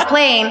now we're on a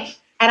plane.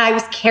 And I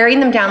was carrying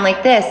them down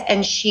like this.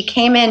 And she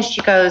came in,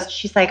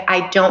 she's like,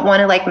 I don't want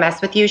to like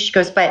mess with you. She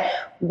goes, but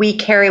we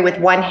carry with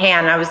one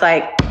hand. And I was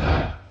like,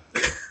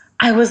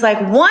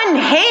 one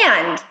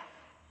hand?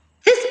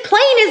 This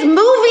plane is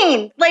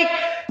moving.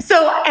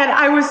 And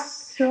I was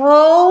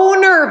so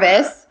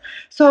nervous.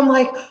 So I'm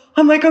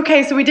like,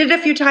 okay. So we did it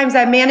a few times.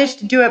 I managed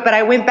to do it, but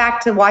I went back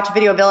to watch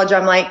Video Village.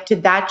 I'm like,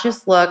 did that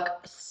just look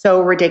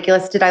so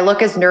ridiculous? Did I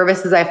look as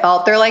nervous as I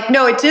felt? They're like,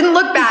 no, it didn't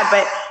look bad,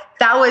 but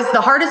that was the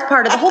hardest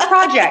part of the whole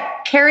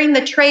project, carrying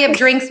the tray of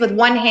drinks with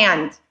one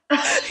hand.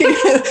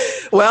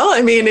 Well,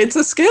 I mean, it's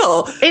a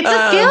skill. It's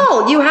a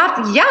skill. You have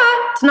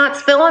to not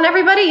spill on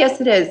everybody. Yes,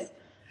 it is.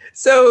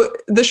 So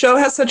the show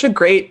has such a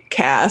great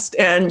cast,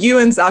 and you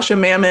and Zasha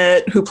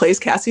Mamet, who plays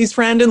Cassie's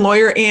friend, and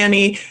lawyer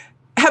Annie,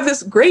 have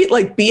this great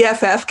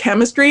BFF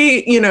chemistry,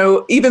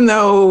 even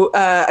though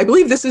I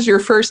believe this is your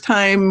first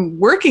time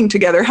working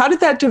together. How did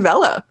that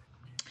develop?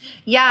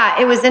 Yeah,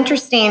 it was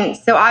interesting.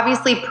 So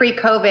obviously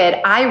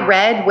pre-COVID, I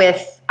read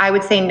with, I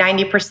would say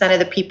 90% of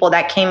the people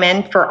that came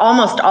in for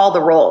almost all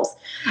the roles,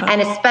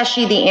 and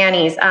especially the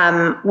Annies.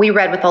 We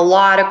read with a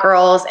lot of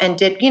girls and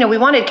we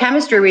wanted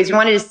chemistry reads. We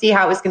wanted to see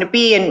how it was going to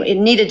be, and it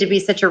needed to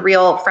be such a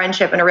real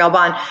friendship and a real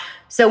bond.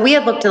 So we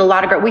had looked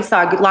at we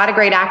saw a lot of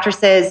great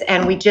actresses,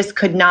 and we just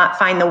could not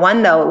find the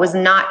one, though. It was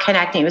not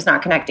connecting.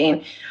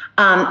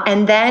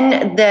 And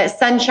then the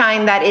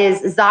sunshine that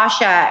is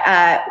Zasha,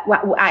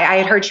 I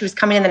had heard she was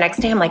coming in the next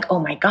day. I'm like, oh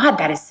my God,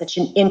 that is such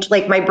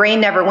my brain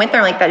never went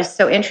there. Like, that is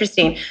so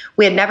interesting.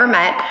 We had never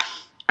met.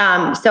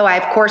 So I,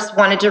 of course,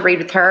 wanted to read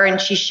with her,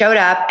 and she showed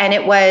up, and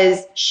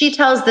she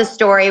tells the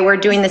story. We're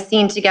doing the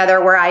scene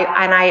together where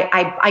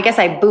I guess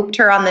I booped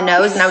her on the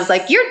nose, and I was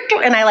like,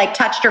 and I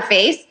touched her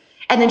face,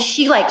 and then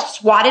she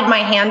swatted my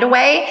hand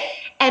away.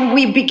 And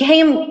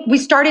we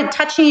started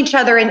touching each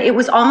other, and it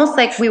was almost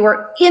like we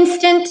were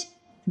instant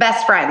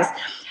best friends.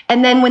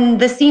 And then when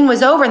the scene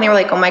was over and they were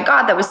like, oh my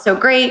God, that was so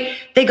great.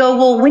 They go,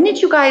 well,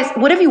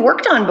 what have you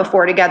worked on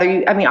before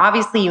together?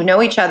 Obviously you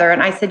know each other.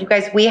 And I said, you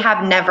guys, we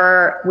have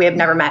never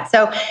met.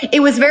 So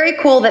it was very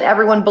cool that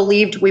everyone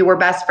believed we were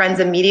best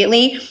friends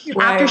immediately.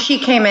 Right. After she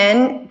came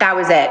in, that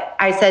was it.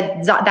 I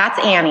said,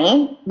 that's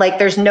Annie.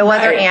 There's no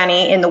other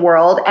Annie in the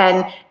world.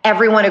 And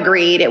everyone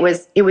agreed. It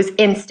was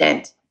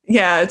instant.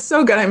 Yeah, it's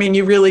so good. I mean,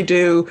 you really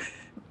do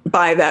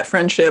buy that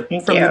friendship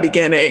from the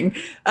beginning.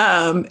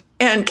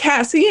 And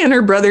Cassie and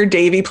her brother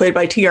Davey, played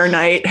by T.R.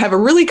 Knight, have a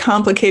really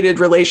complicated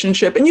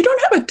relationship. And you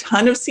don't have a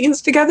ton of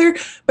scenes together,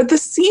 but the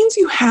scenes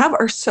you have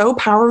are so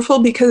powerful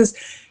because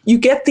you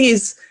get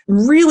these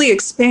really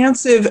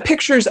expansive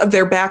pictures of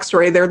their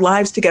backstory, their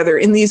lives together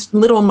in these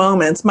little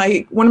moments.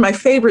 One of my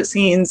favorite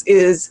scenes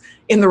is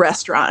in the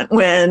restaurant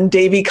when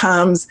Davey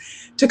comes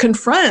to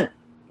confront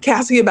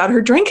Cassie about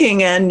her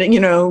drinking and,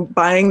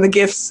 buying the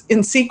gifts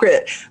in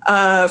secret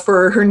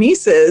for her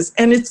nieces.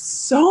 And it's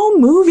so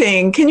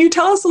moving. Can you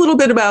tell us a little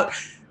bit about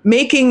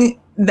making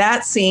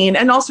that scene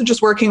and also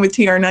just working with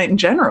TR Knight in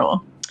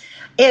general?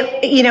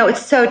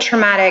 It's so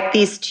traumatic.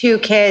 These two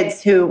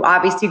kids who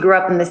obviously grew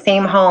up in the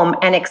same home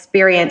and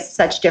experienced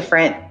such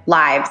different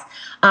lives.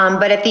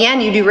 But at the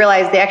end, you do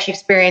realize they actually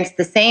experienced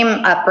the same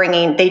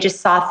upbringing. They just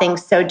saw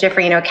things so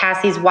different.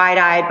 Cassie's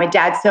wide-eyed. My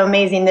dad's so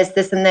amazing, this,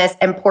 and this.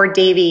 And poor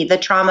Davey, the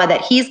trauma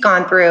that he's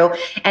gone through.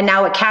 And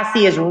now what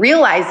Cassie is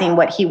realizing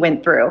what he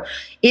went through.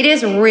 It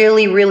is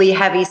really, really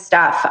heavy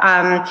stuff.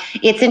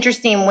 It's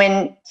interesting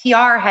when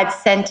TR had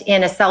sent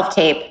in a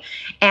self-tape.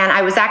 And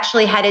I was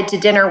actually headed to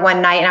dinner one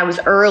night and I was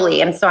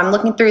early. And so I'm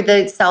looking through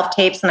the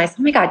self-tapes and I said,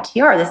 oh my God,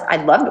 TR, I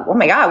love it. Oh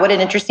my God, what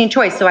an interesting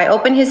choice. So I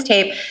opened his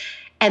tape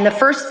and the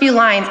first few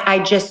lines, I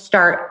just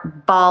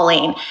start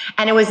bawling.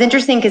 And it was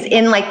interesting because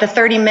in like the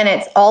 30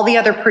 minutes, all the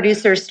other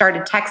producers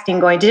started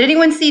texting going, did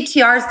anyone see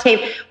TR's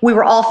tape? We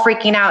were all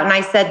freaking out. And I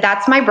said,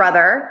 that's my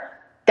brother.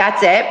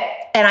 That's it.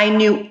 And I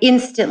knew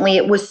instantly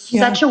it was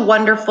such a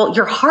wonderful,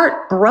 your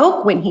heart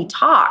broke when he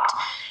talked.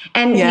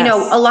 And,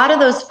 a lot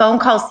of those phone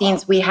call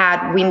scenes we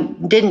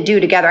didn't do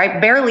together. I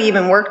barely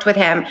even worked with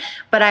him,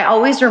 but I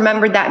always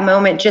remembered that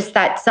moment, just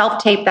that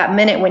self-tape, that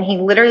minute when he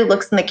literally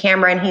looks in the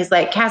camera and he's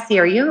like, Cassie,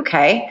 are you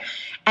okay?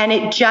 And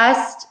it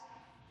just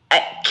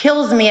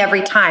kills me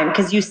every time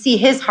because you see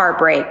his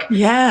heartbreak.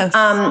 Yes.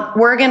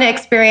 We're going to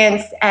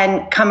experience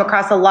and come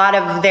across a lot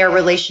of their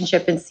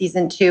relationship in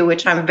season 2,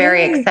 which I'm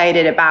very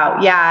excited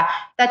about. Yeah.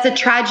 That's a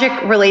tragic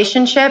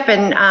relationship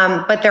and,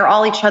 but they're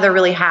all each other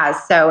really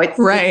has. So it's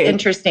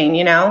interesting,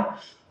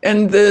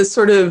 And the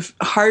sort of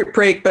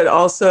heartbreak, but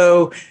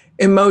also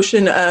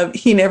emotion of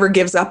he never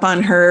gives up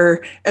on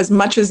her as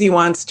much as he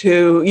wants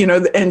to,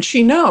 and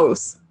she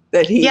knows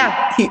that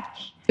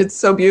it's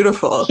so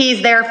beautiful.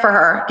 He's there for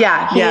her.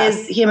 Yeah, he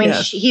is.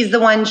 He's the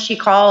one she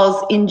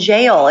calls in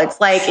jail. It's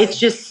like, it's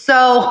just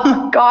so,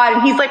 oh my God.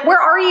 And he's like, where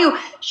are you?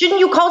 Shouldn't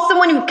you call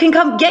someone who can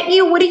come get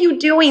you? What are you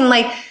doing?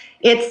 Like,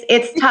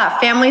 it's tough.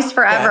 Families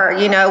forever,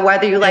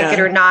 whether you like it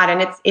or not.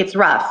 And it's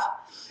rough.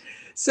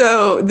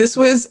 So this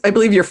was, I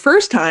believe, your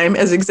first time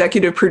as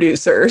executive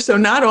producer. So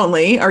not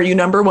only are you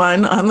number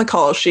one on the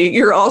call sheet,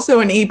 you're also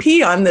an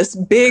EP on this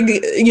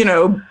big,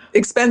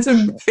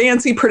 expensive,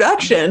 fancy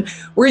production.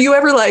 Were you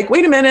ever like,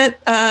 wait a minute,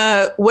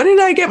 what did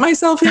I get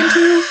myself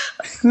into?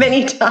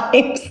 Many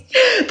times.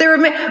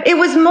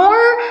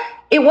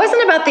 It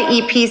wasn't about the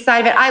EP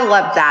side of it. I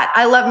loved that.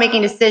 I love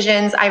making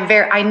decisions.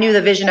 I knew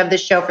the vision of the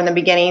show from the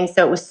beginning.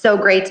 So it was so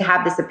great to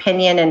have this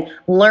opinion and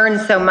learn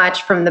so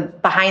much from the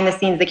behind the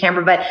scenes of the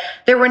camera. But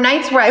there were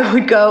nights where I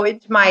would go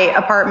into my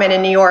apartment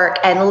in New York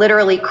and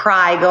literally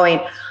cry going,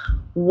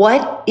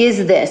 what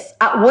is this?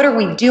 What are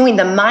we doing?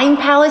 The Mind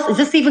Palace? Is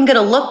this even going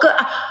to look good?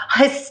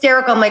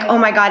 Hysterical. I'm like, oh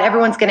my God,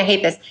 everyone's going to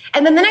hate this.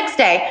 And then the next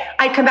day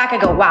I'd come back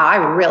and go, wow, I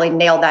really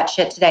nailed that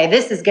shit today.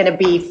 This is going to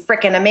be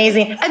freaking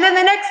amazing. And then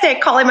the next day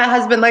calling my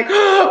husband like,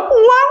 what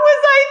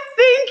was I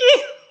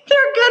thinking?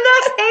 They're going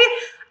to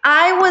hate.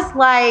 I was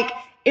like,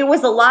 it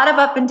was a lot of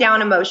up and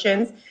down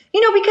emotions.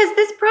 Because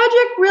this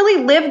project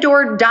really lived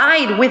or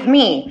died with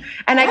me.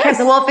 And I kept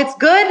saying, well, if it's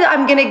good,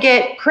 I'm going to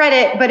get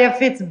credit. But if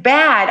it's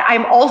bad,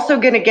 I'm also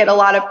going to get a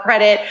lot of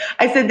credit.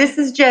 I said,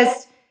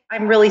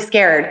 I'm really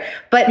scared.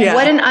 But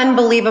what an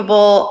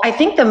unbelievable, I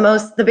think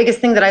the biggest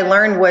thing that I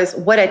learned was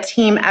what a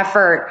team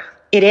effort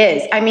it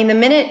is. I mean, the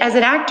minute as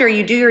an actor,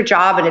 you do your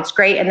job and it's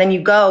great. And then you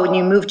go and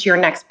you move to your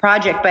next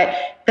project. But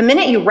the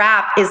minute you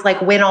wrap is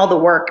like when all the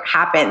work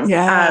happens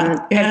and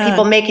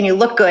people making you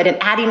look good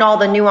and adding all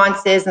the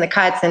nuances and the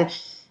cuts. And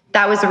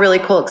that was a really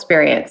cool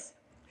experience.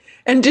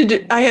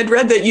 And I had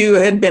read that you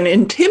had been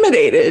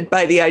intimidated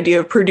by the idea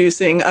of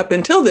producing up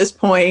until this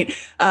point.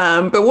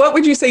 But what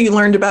would you say you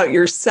learned about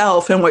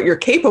yourself and what you're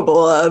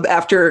capable of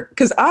after?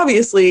 Because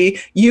obviously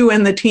you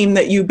and the team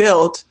that you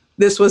built,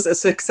 this was a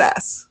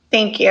success.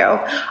 Thank you.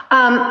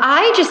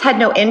 I just had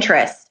no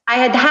interest. I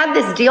had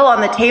this deal on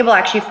the table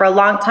actually for a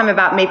long time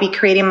about maybe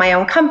creating my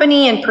own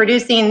company and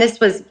producing. This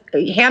was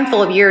a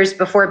handful of years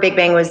before Big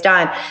Bang was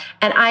done.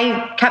 And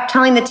I kept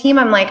telling the team,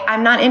 I'm like,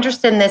 I'm not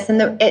interested in this. And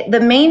the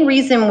main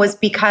reason was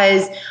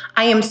because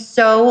I am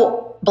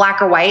so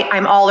black or white.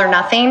 I'm all or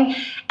nothing.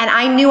 And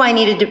I knew I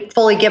needed to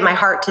fully give my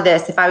heart to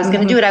this. If I was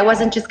going to do it, I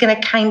wasn't just going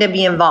to kind of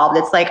be involved.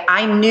 It's like,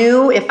 I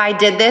knew if I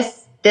did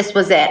this, this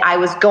was it. I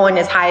was going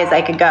as high as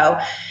I could go.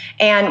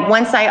 And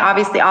once I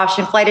obviously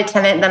optioned Flight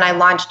Attendant, then I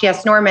launched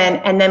Yes Norman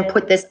and then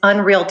put this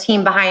unreal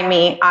team behind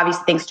me,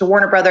 obviously thanks to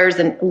Warner Brothers,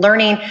 and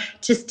learning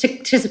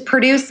to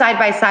produce side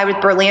by side with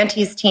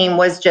Berlanti's team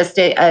was just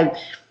a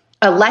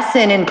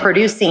lesson in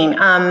producing,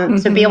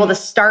 to be able to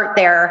start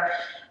there.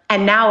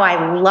 And now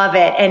I love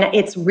it. And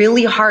it's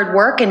really hard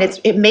work and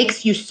it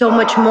makes you so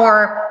much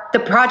more, the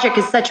project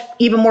is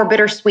even more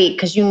bittersweet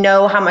because you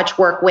know how much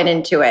work went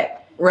into it.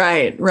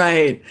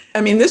 Right. I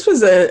mean, this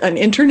was an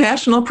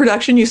international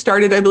production. You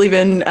started, I believe,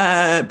 in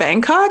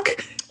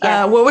Bangkok.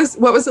 Yes. What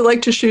was it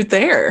like to shoot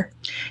there?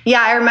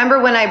 Yeah, I remember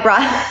when I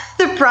brought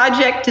the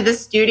project to the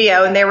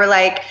studio and they were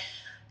like,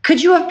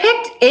 could you have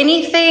picked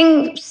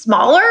anything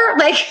smaller?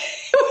 Like,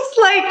 it was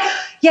like,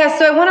 yeah,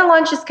 so I want to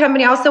launch this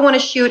company. I also want to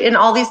shoot in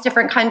all these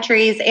different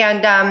countries.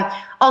 And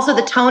also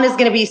the tone is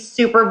going to be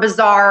super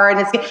bizarre. And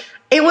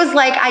it was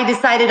like, I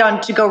decided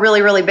on to go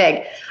really, really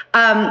big.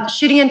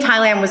 Shooting in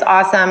Thailand was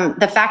awesome.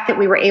 The fact that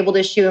we were able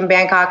to shoot in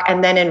Bangkok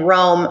and then in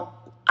Rome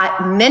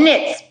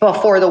minutes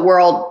before the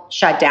world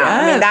shut down.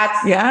 Yes, I mean,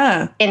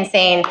 that's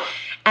insane.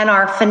 And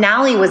our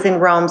finale was in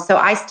Rome. So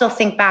I still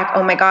think back,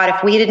 oh my God,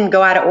 if we didn't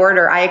go out of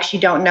order, I actually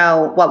don't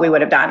know what we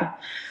would have done.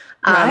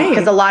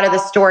 Because a lot of the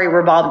story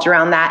revolved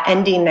around that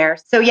ending there.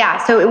 So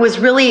yeah, so it was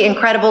really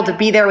incredible to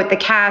be there with the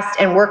cast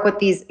and work with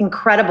these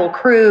incredible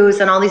crews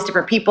and all these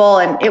different people.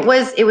 And it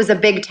was a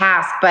big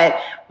task, but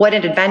what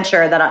an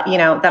adventure that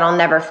I'll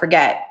never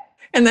forget.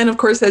 And then, of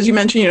course, as you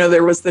mentioned,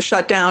 there was the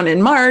shutdown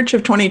in March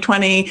of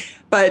 2020,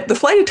 but The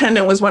Flight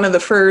Attendant was one of the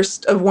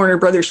first of Warner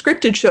Brothers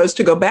scripted shows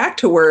to go back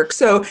to work.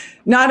 So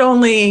not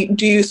only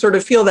do you sort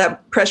of feel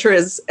that pressure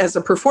as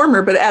a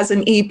performer, but as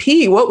an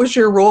EP, what was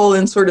your role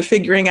in sort of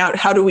figuring out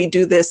how do we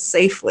do this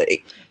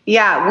safely?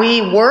 Yeah,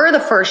 we were the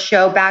first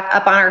show back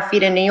up on our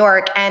feet in New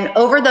York. And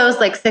over those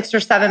 6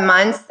 or 7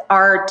 months,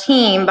 our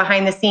team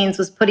behind the scenes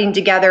was putting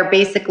together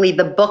basically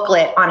the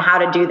booklet on how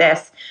to do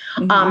this,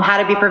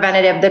 how to be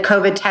preventative, the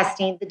COVID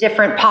testing, the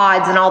different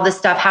pods and all this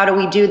stuff. How do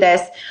we do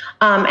this?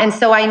 And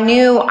so I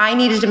knew I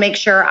needed to make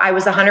sure I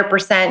was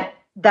 100%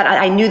 that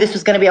I knew this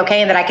was going to be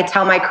okay and that I could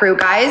tell my crew,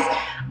 guys,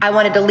 I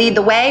wanted to lead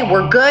the way.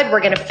 We're good. We're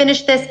going to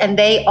finish this. And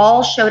they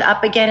all showed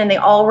up again and they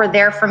all were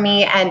there for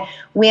me. And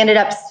we ended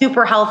up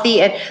super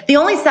healthy. And the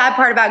only sad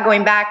part about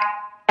going back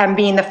and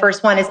being the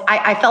first one is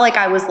I felt like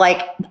I was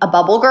like a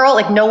bubble girl.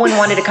 Like no one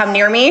wanted to come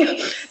near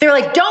me. They were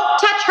like, don't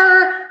touch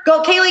her.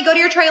 Go, Kaley, go to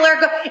your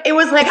trailer. Go. It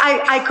was like,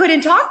 I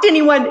couldn't talk to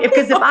anyone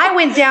because if I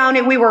went down,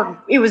 it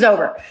was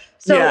over.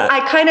 So I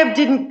kind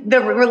of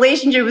the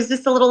relationship was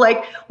just a little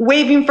like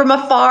waving from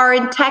afar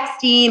and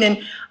texting.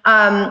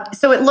 And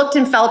so it looked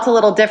and felt a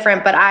little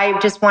different, but I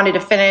just wanted to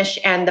finish.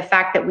 And the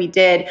fact that we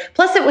did,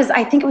 plus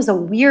I think it was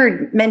we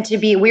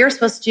were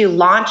supposed to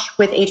launch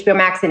with HBO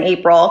Max in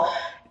April.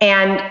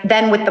 And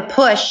then with the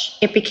push,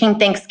 it became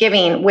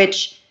Thanksgiving,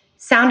 which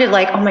sounded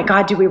like, oh my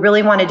God, do we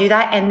really want to do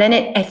that? And then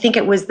I think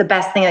it was the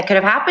best thing that could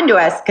have happened to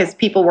us because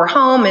people were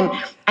home and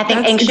I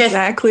think anxious.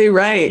 Exactly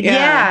right.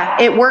 Yeah,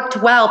 it worked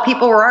well.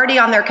 People were already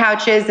on their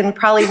couches and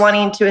probably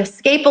wanting to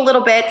escape a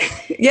little bit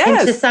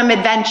into some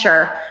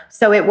adventure.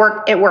 So it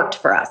worked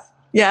for us.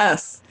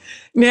 Yes.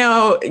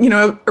 Now,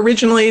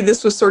 originally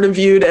this was sort of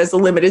viewed as a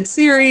limited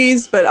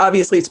series, but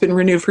obviously it's been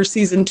renewed for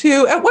season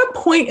 2. At what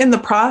point in the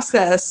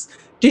process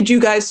did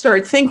you guys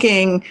start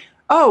thinking,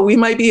 oh, we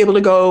might be able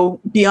to go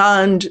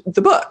beyond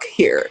the book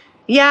here?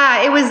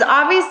 Yeah, it was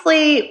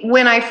obviously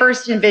when I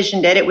first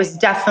envisioned it, it was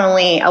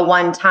definitely a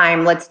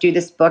one-time, let's do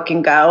this book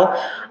and go.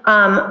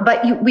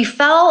 But we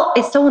fell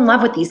so in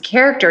love with these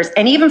characters.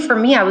 And even for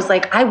me, I was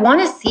like, I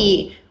want to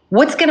see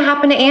what's going to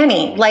happen to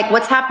Annie? Like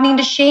what's happening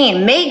to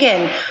Shane?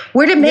 Megan,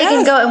 where did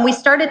Megan go? And we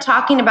started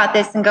talking about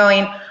this and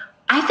going,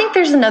 I think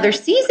there's another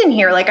season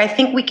here. Like, I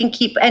think we can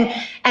keep,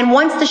 and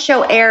once the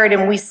show aired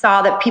and we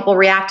saw that people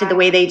reacted the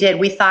way they did,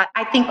 we thought,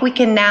 I think we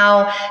can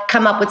now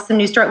come up with some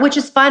new story, which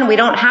is fun. We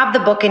don't have the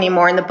book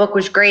anymore and the book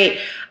was great.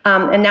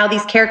 And now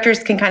these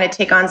characters can kind of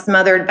take on some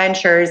other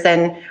adventures.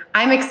 And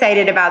I'm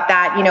excited about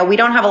that. We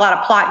don't have a lot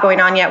of plot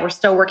going on yet. We're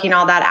still working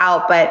all that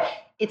out, but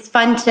it's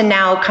fun to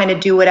now kind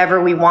of do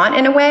whatever we want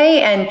in a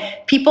way. And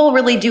people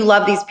really do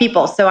love these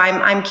people. So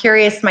I'm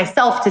curious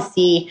myself to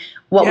see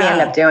what we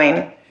end up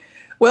doing.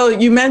 Well,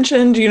 you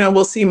mentioned,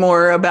 we'll see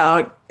more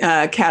about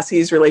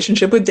Cassie's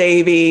relationship with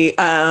Davey.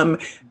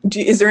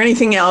 Is there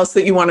anything else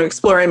that you want to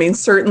explore? I mean,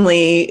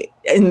 certainly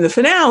in the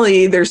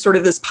finale, there's sort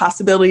of this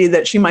possibility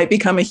that she might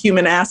become a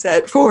human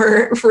asset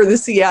for the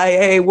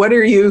CIA. What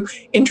are you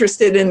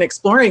interested in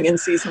exploring in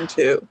season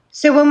 2?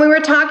 So when we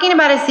were talking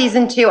about a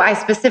season 2, I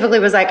specifically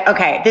was like,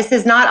 okay, this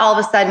is not all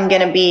of a sudden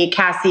going to be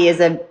Cassie as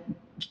a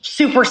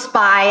super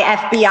spy,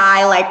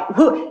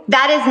 FBI,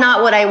 that is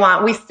not what I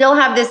want. We still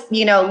have this,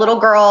 little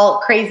girl,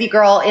 crazy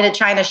girl in a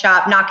china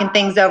shop, knocking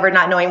things over,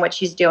 not knowing what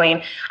she's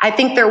doing. I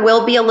think there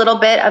will be a little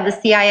bit of the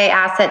CIA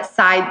asset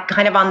side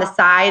kind of on the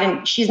side,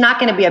 and she's not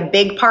going to be a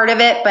big part of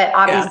it, but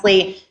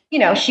obviously,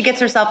 she gets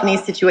herself in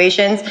these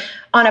situations.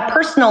 On a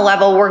personal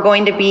level, we're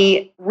going to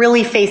be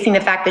really facing the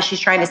fact that she's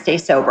trying to stay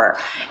sober.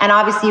 And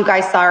obviously you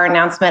guys saw our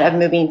announcement of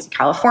moving to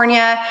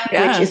California,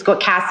 which is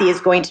Cassie is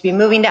going to be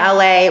moving to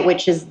LA,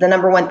 which is the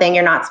number one thing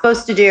you're not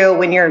supposed to do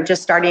when you're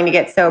just starting to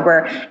get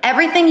sober.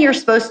 Everything you're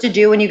supposed to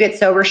do when you get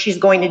sober, she's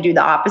going to do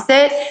the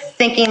opposite,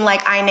 thinking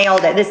like, I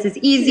nailed it. This is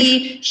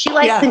easy. She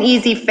likes an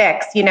easy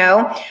fix,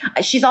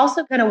 She's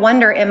also going to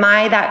wonder, am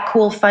I that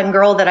cool, fun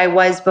girl that I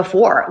was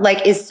before?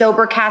 Like, is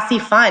sober Cassie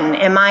fun?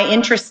 Am I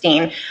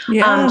interesting?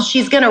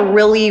 She's going to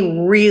really,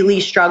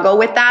 really struggle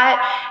with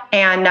that.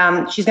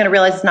 And she's going to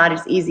realize it's not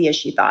as easy as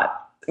she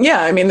thought.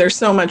 Yeah, I mean, there's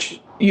so much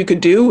you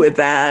could do with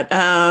that.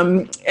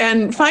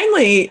 And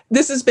finally,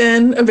 this has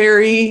been a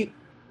very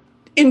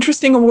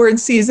interesting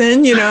awards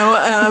season,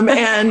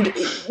 and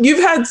you've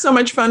had so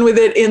much fun with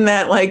it in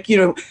that,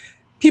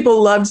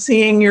 People loved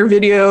seeing your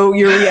video,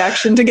 your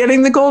reaction to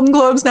getting the Golden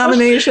Globes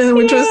nomination,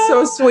 which was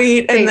so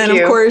sweet. And then,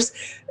 of course,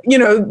 you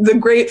know, the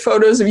great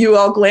photos of you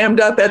all glammed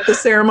up at the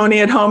ceremony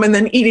at home and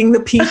then eating the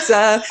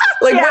pizza.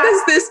 Like, what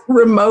has this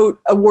remote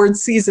award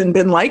season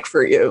been like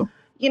for you?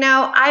 You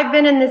know, I've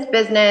been in this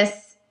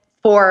business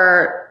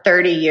for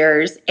 30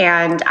 years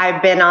and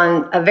I've been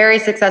on a very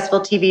successful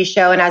TV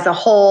show. And as a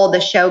whole,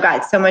 the show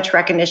got so much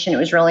recognition. It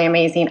was really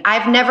amazing.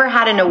 I've never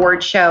had an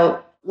award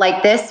show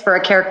like this for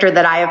a character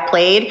that I have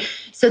played.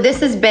 So this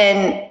has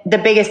been the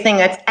biggest thing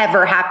that's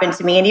ever happened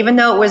to me. And even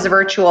though it was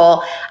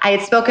virtual, I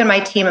had spoken to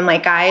my team. I'm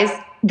like, guys,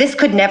 this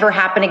could never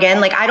happen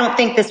again. Like, I don't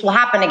think this will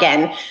happen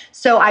again.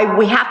 So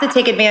we have to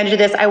take advantage of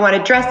this. I want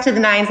to dress to the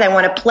nines. I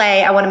want to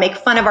play. I want to make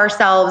fun of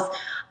ourselves.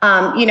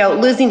 You know,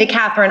 losing to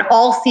Catherine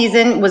all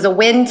season was a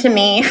win to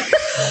me.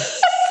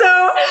 So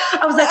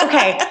I was like,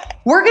 okay,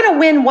 we're going to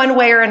win one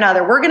way or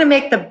another. We're going to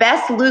make the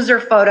best loser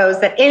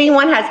photos that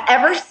anyone has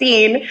ever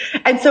seen.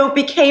 And so it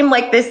became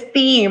like this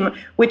theme,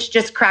 which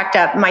just cracked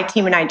up. My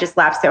team and I just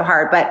laughed so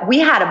hard, but we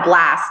had a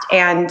blast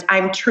and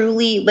I'm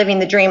truly living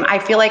the dream. I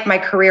feel like my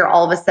career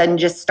all of a sudden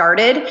just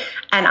started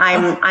and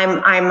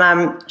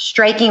I'm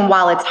striking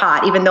while it's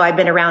hot, even though I've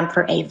been around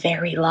for a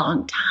very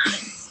long time.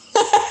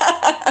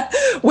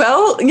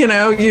 Well, you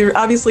know, you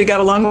obviously got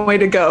a long way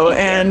to go.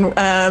 And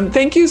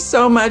thank you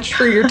so much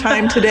for your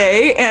time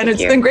today. And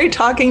it's been great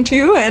talking to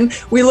you. And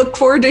we look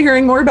forward to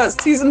hearing more about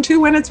season 2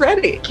 when it's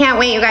ready. Can't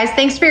wait, you guys.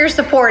 Thanks for your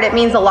support. It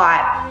means a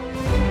lot.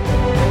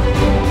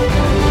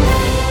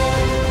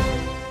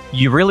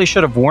 You really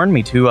should have warned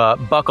me to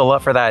buckle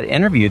up for that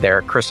interview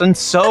there, Kristen.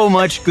 So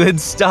much good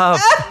stuff.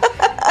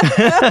 She's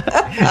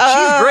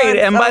great.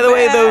 And by the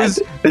way,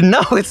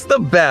 it's the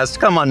best.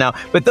 Come on now.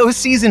 But those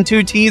season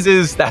 2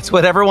 teases, that's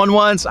what everyone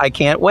wants. I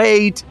can't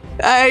wait.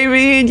 I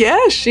mean,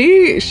 yeah,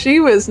 she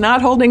was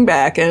not holding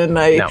back. And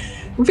I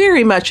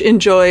very much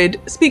enjoyed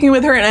speaking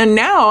with her. And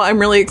now I'm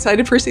really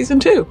excited for season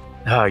 2.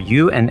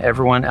 You and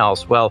everyone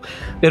else. Well,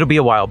 it'll be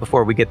a while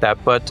before we get that,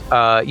 but,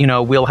 you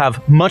know, we'll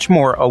have much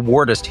more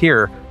Awardist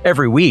here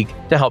every week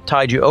to help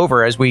tide you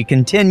over as we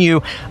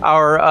continue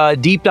our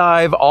deep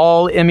dive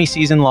all Emmy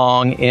season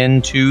long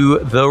into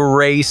the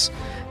race.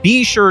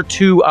 Be sure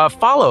to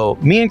follow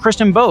me and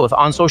Kristen both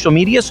on social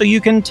media so you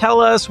can tell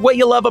us what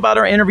you love about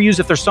our interviews,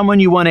 if there's someone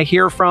you want to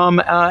hear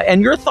from,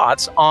 and your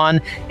thoughts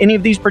on any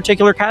of these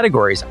particular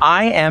categories.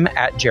 I am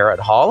at Jared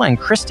Hall, and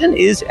Kristen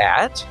is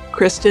at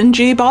Kristen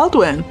G.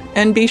 Baldwin.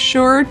 And be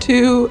sure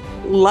to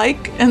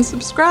like and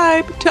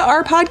subscribe to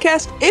our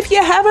podcast if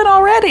you haven't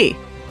already.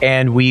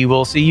 And we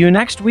will see you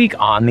next week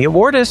on The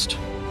Awardist.